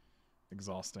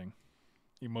 Exhausting.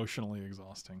 Emotionally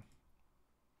exhausting.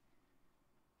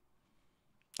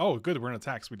 Oh, good. We're in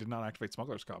attacks. We did not activate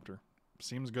Smuggler's Copter.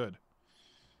 Seems good.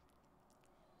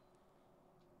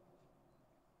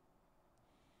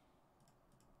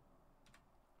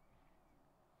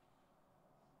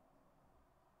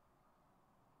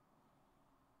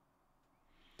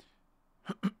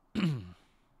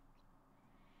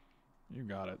 You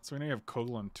got it. So we now have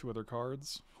Kogla and 2 other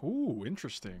cards. Ooh,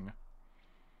 interesting.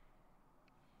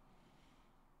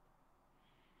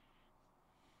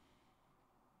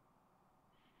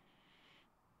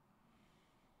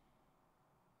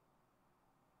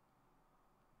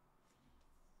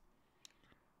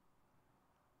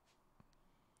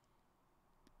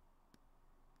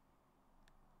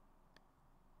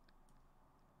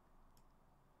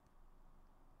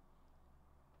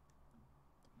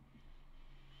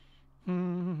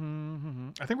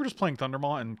 I think we're just playing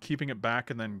Thundermaw and keeping it back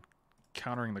and then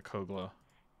countering the Kogla.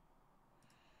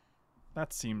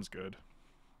 That seems good.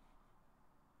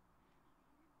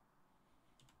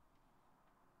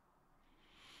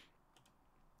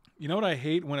 You know what I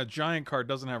hate? When a giant card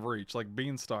doesn't have reach, like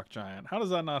Beanstalk Giant. How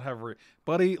does that not have reach?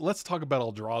 Buddy, let's talk about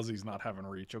Eldrazi's not having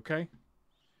reach, okay?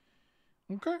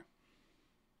 Okay.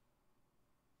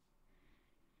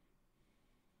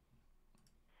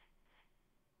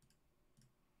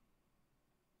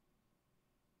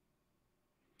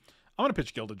 I'm going to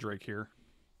pitch Gilded Drake here.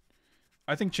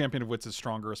 I think Champion of Wits is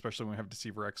stronger, especially when we have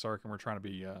Deceiver Exarch and we're trying to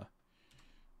be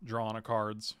drawing a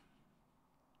cards.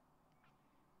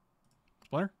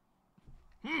 Splinter?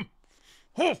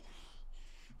 Oh!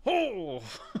 Oh!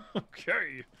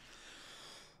 Okay.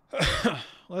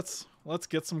 let's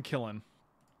get some killing.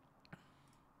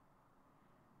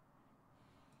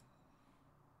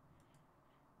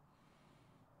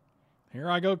 Here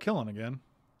I go killing again.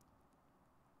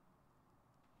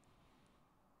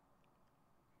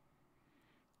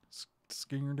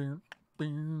 I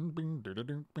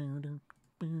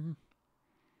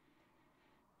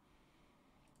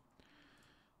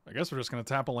guess we're just going to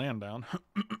tap a land down.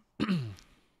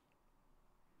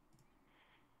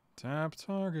 Tap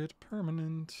target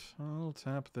permanent. I'll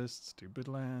tap this stupid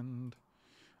land.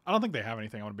 I don't think they have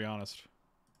anything, I'm going to be honest.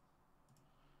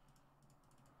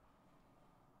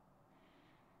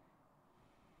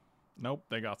 Nope,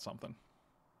 they got something.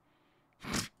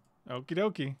 Okie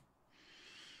dokie.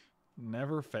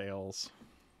 Never fails.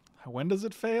 When does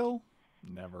it fail?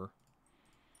 Never.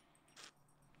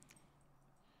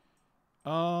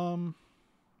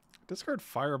 Discard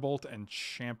Firebolt and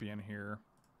Champion here.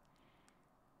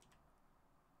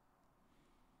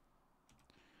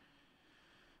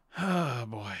 Oh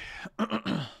boy.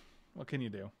 What can you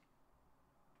do?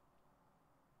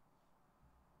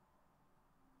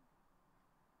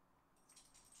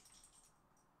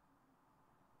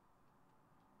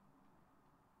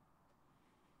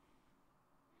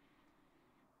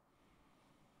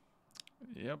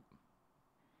 Yep.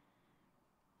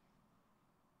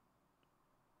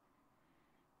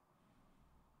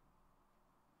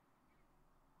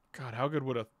 God, how good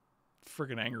would a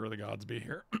friggin' Anger of the Gods be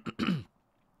here?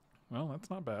 Well, that's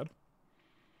not bad.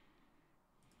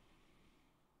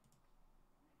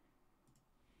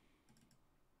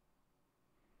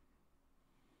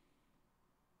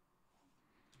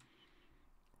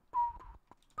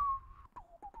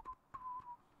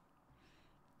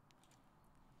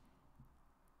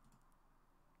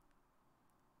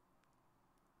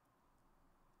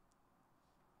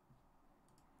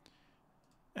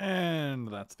 And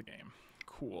that's the game.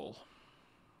 Cool.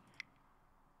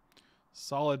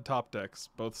 Solid top decks.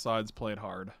 Both sides played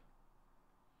hard.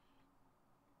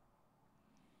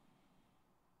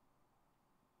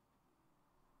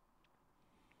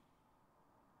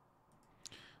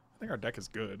 I think our deck is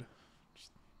good.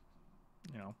 Just,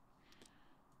 you know.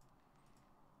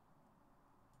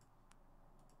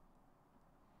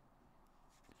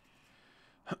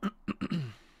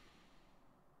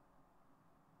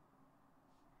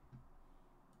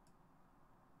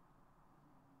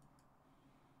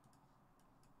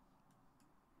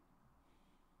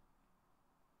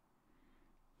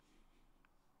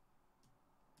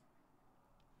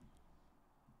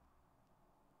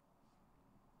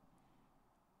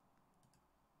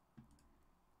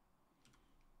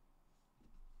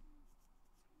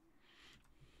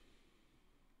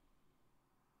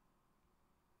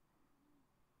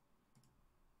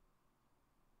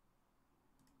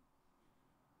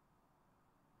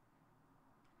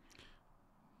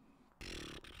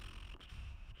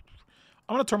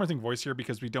 I'm going to Tormenting Voice here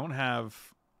because we don't have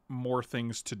more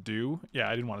things to do. Yeah,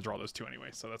 I didn't want to draw those two anyway,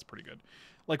 so that's pretty good.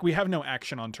 Like, we have no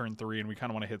action on turn 3, and we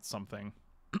kind of want to hit something.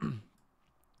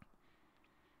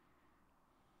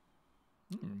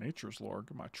 Nature's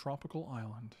Lord, my tropical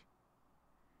island.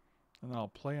 And then I'll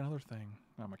play another thing.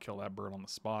 I'm going to kill that bird on the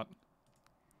spot.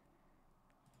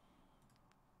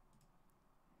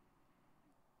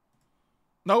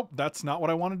 Nope, that's not what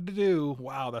I wanted to do.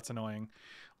 Wow, that's annoying.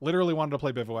 Literally wanted to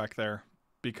play Bivouac there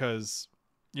because,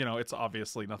 you know, it's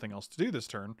obviously nothing else to do this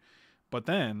turn. But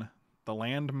then the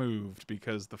land moved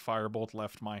because the Firebolt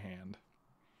left my hand.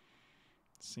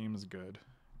 Seems good.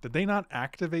 Did they not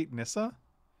activate Nissa?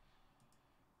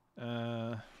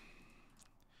 Alright.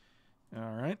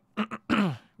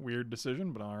 Weird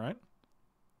decision, but alright.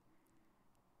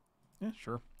 Yeah,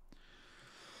 sure.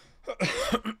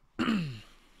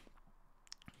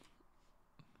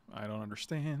 I don't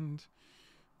understand.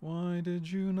 Why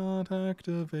did you not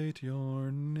activate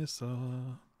your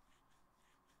Nissa?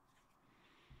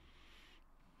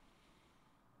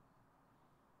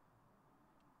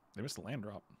 They missed the land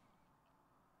drop.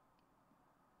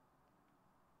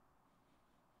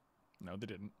 No, they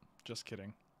didn't. Just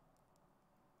kidding.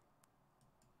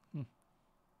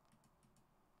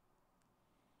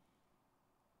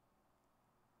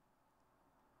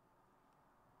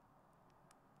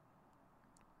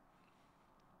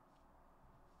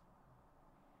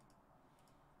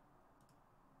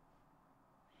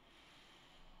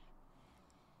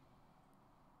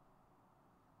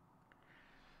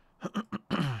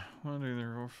 One, 2, 3,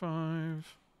 4,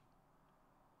 5.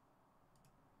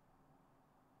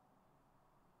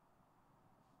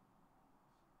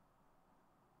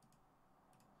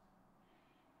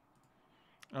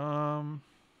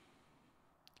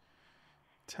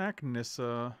 Attack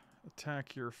Nissa.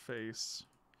 Attack your face.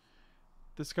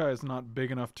 This guy is not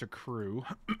big enough to crew.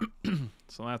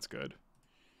 So that's good.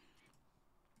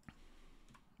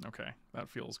 Okay, that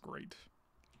feels great.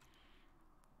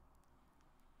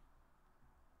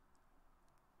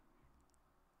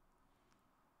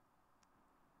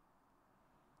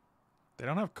 They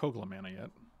don't have Kogla mana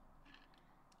yet.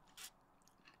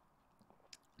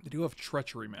 They do have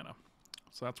Treachery mana,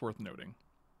 so that's worth noting.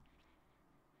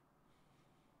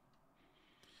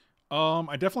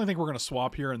 I definitely think we're going to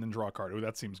swap here and then draw a card. Ooh,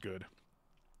 that seems good.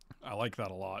 I like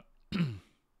that a lot.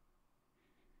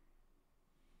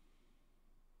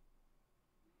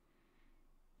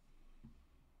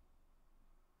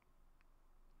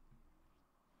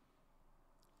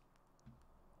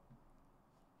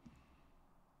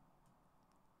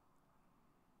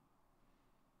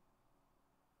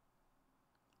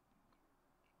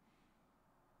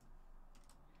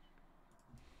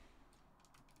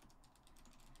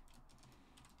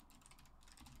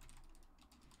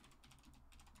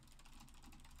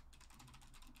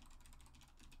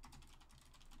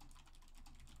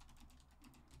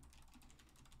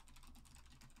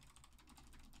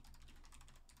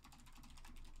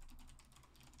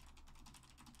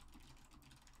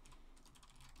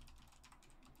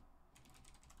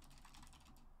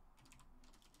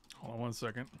 Hold on 1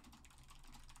 second.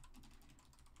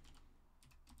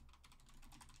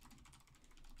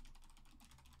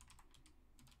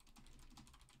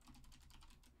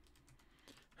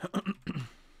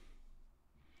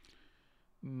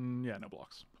 Yeah, no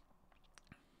blocks.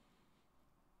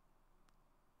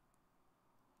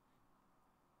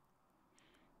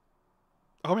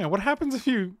 Oh man, what happens if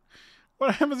you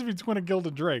twin a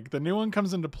Gilded Drake? The new one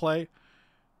comes into play.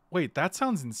 Wait, that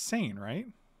sounds insane, right?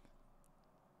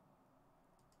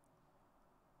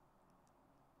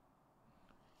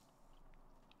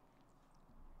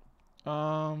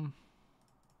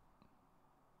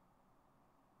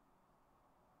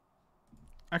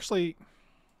 Actually,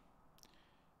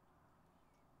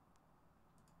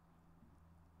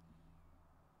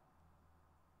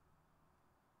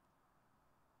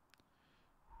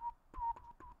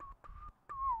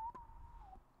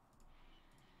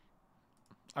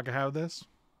 I could have this.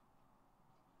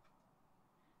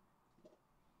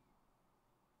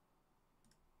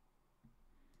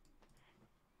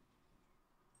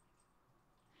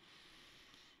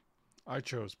 I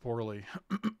chose poorly.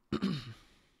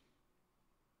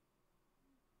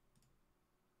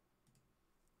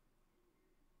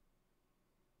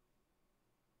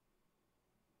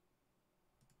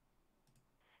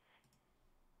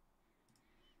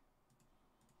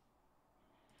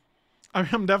 I mean,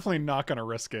 I'm definitely not going to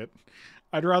risk it.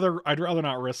 I'd rather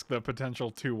not risk the potential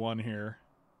 2-1 here.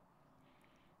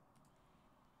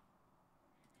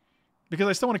 Because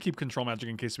I still want to keep control magic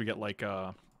in case we get like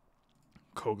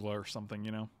Kogla or something,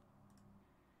 you know.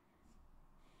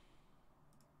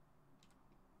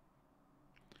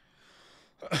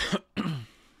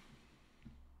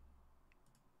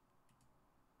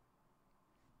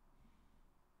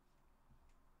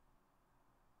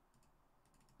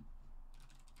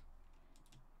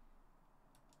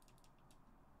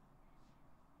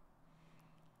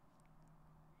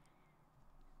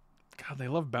 God, they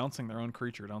love bouncing their own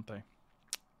creature, don't they?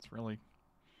 It's really...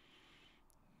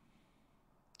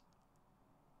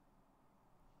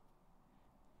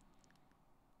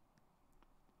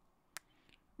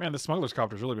 Man, the Smuggler's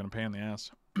Copter's really been a pain in the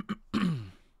ass.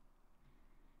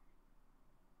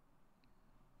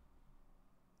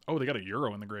 Oh, they got a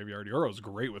Euro in the graveyard. Euro's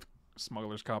great with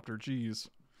Smuggler's Copter. Jeez.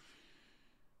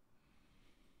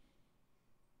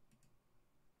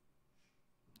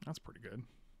 That's pretty good.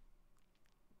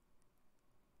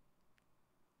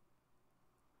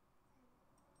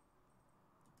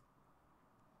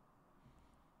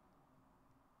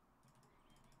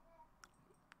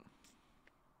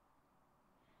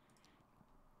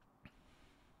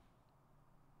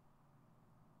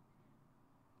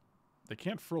 They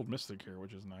can't Frilled Mystic here,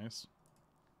 which is nice.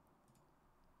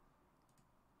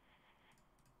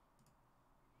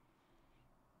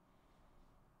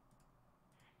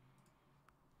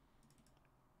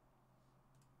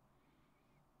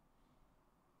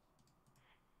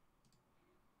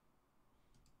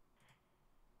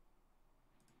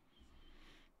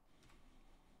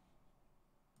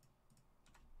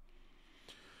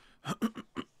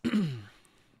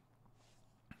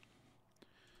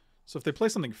 So if they play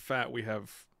something fat, we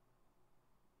have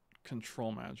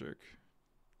control magic.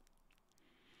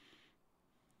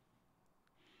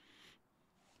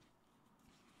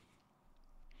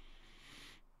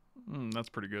 That's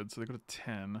pretty good. So they go to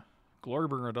 10.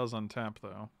 Glorybringer does untap,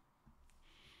 though.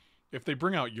 If they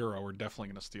bring out Euro, we're definitely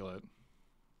going to steal it.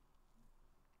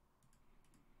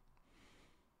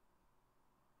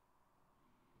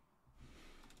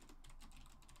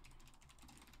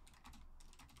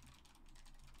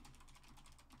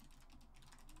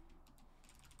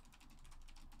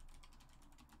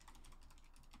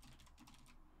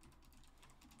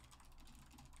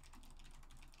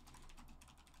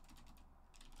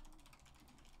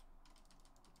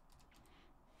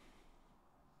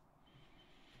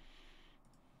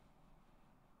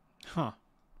 Huh.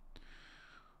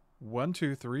 1,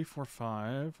 2, 3, 4,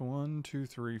 5. 1, 2,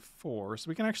 3, 4. So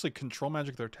we can actually control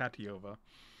magic their Tatiova.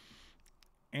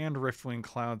 And Riftwing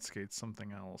Cloudskate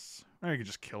something else. Or you could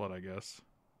just kill it, I guess.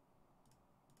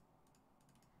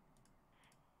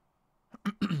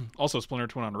 Also, Splinter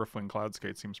Twin on Riftwing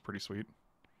Cloudskate seems pretty sweet.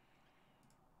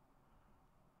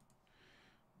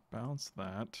 Bounce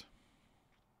that.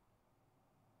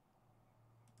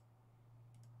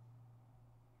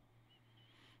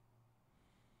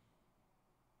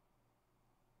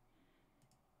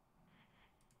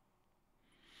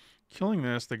 Killing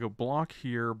this, they go block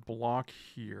here, block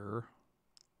here.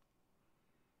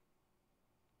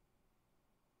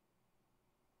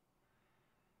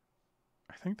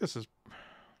 I think this is...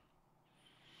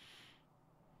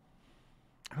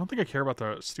 I don't think I care about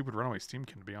the stupid Runaway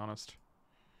Steamkin, to be honest.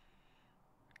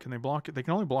 Can they block it? They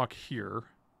can only block here.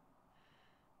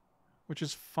 Which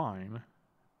is fine.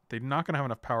 They're not going to have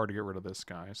enough power to get rid of this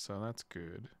guy, so that's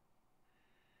good.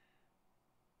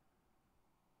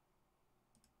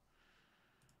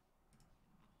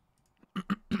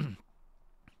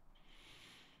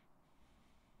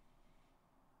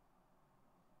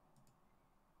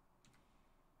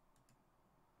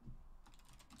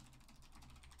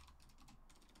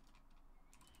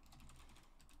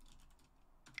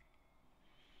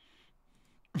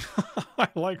 I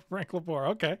like Frank Lepore.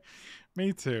 Okay.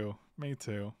 Me too. Me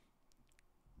too.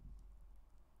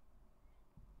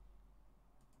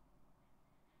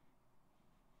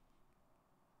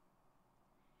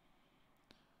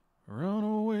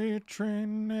 Runaway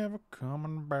train never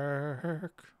coming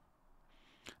back.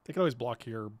 They could always block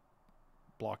here.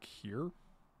 Block here?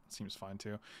 Seems fine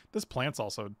too. This plant's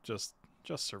also just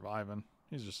surviving.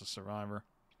 He's just a survivor.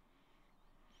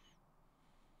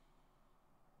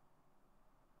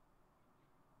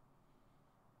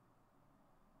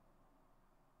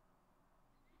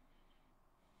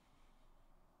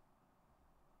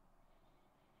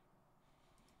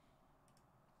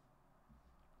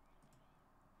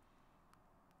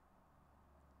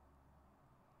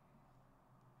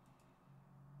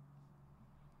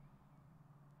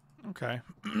 Okay.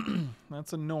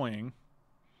 That's annoying.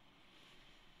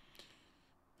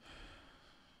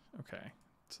 Okay.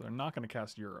 So they're not going to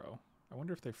cast Euro. I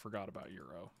wonder if they forgot about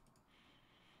Euro.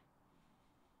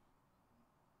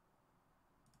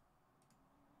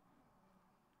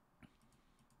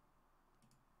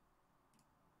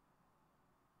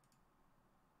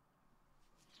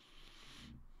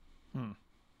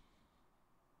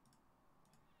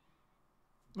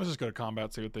 Let's just go to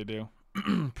combat, see what they do.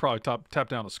 Probably tap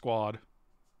down a squad.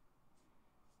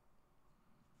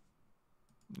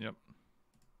 Yep.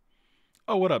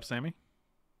 Oh, what up, Sammy?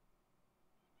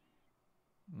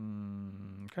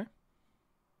 Okay.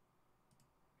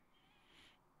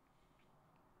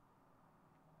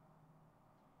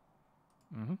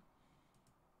 Mm-hmm.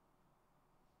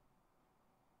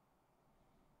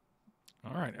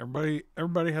 All right,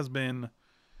 everybody has been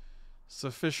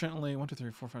sufficiently 1, 2,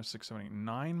 3, 4, 5, 6, 7, 8,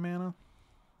 9 mana.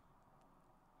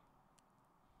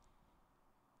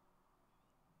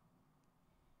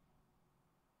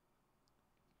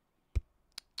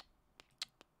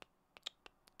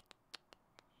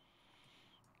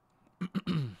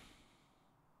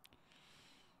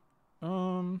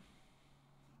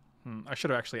 I should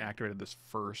have actually activated this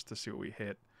first to see what we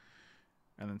hit,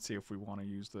 and then see if we want to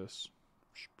use this.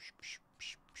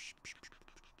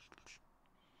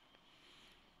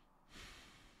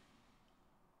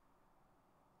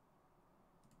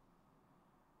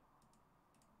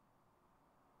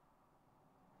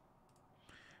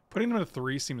 Putting them at a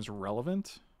 3 seems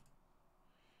relevant.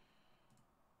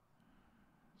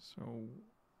 So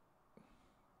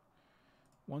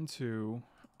 1, 2,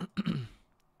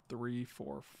 3,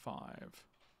 4, 5.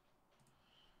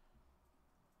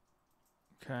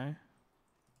 Okay.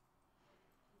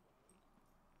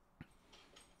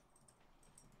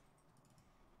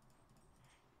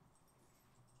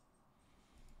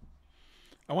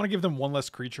 I want to give them one less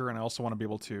creature, and I also want to be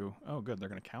able to... Oh, good. They're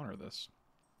going to counter this.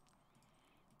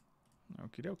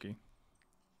 Okie dokie.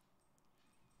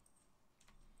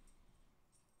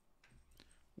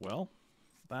 Well,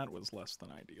 that was less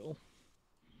than ideal.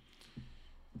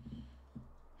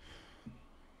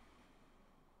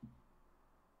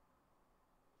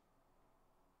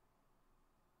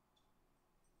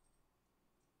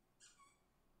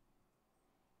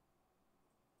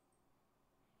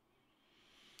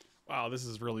 Wow, this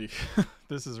is really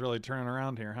this is really turning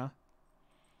around here, huh?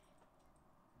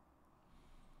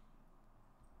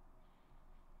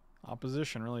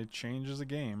 Opposition really changes the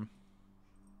game.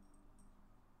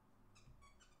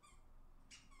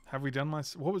 Have we done my...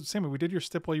 What was... Sammy, we did your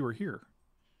stip while you were here.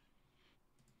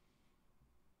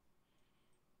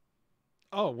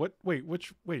 Oh, what? Wait,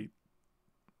 which... Wait.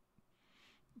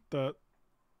 The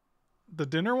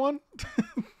dinner one?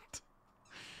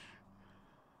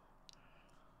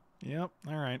 Yep,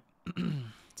 alright.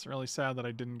 It's really sad that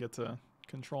I didn't get to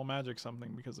control magic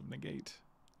something because of negate.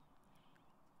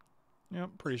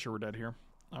 Yep, pretty sure we're dead here.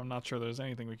 I'm not sure there's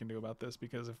anything we can do about this,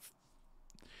 because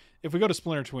if we go to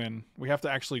Splinter Twin, we have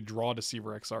to actually draw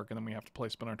Deceiver Exarch, and then we have to play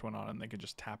Splinter Twin on it, and they can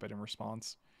just tap it in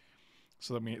response.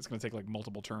 So that means it's going to take like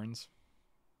multiple turns.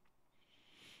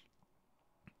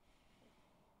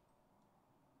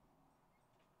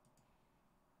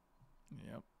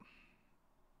 Yep.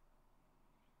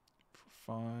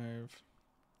 For 5.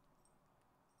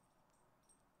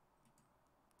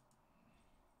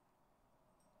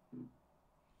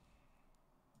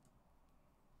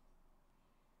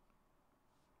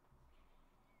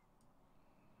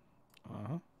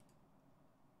 Uh-huh.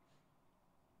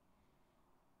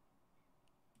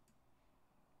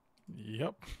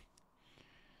 Yep.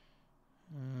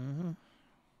 Uh-huh.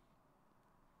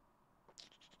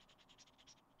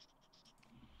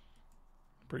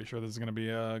 Pretty sure this is going to be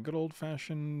a good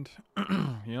old-fashioned...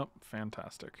 Yep,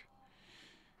 fantastic.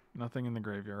 Nothing in the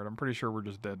graveyard. I'm pretty sure we're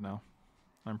just dead now.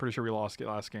 I'm pretty sure we lost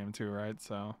last game too, right?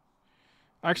 So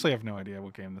I actually have no idea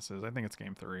what game this is. I think it's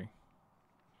game 3.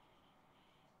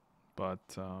 But,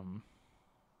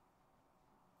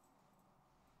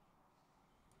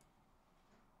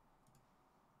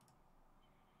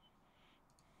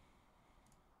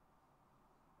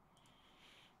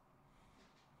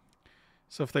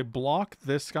 so if they block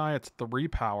this guy, it's 3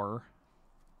 power.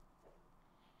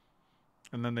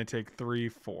 And then they take 3,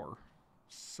 4.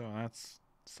 So that's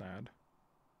sad.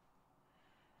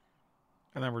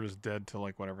 And then we're just dead to,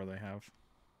 like, whatever they have.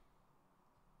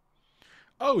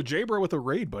 Oh, Jabra with a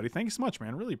raid, buddy. Thank you so much,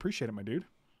 man. Really appreciate it, my dude.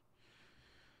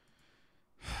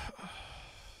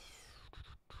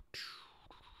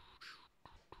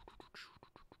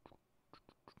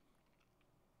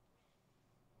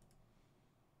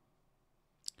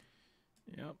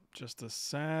 Yep, just a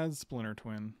sad Splinter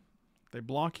Twin. They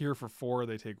block here for 4.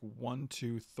 They take 1,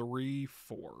 2, 3,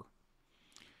 4.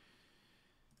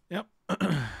 Yep.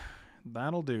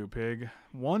 That'll do, pig.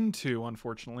 1, 2,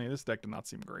 unfortunately. This deck did not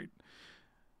seem great.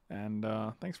 And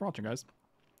thanks for watching, guys.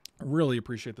 Really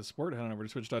appreciate the support. Head on over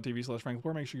to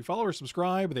twitch.tv/FrankLepore. Make sure you follow or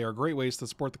subscribe. They are great ways to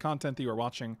support the content that you are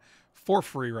watching for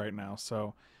free right now.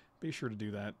 So be sure to do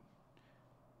that.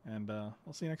 And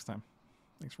I'll see you next time.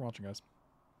 Thanks for watching, guys.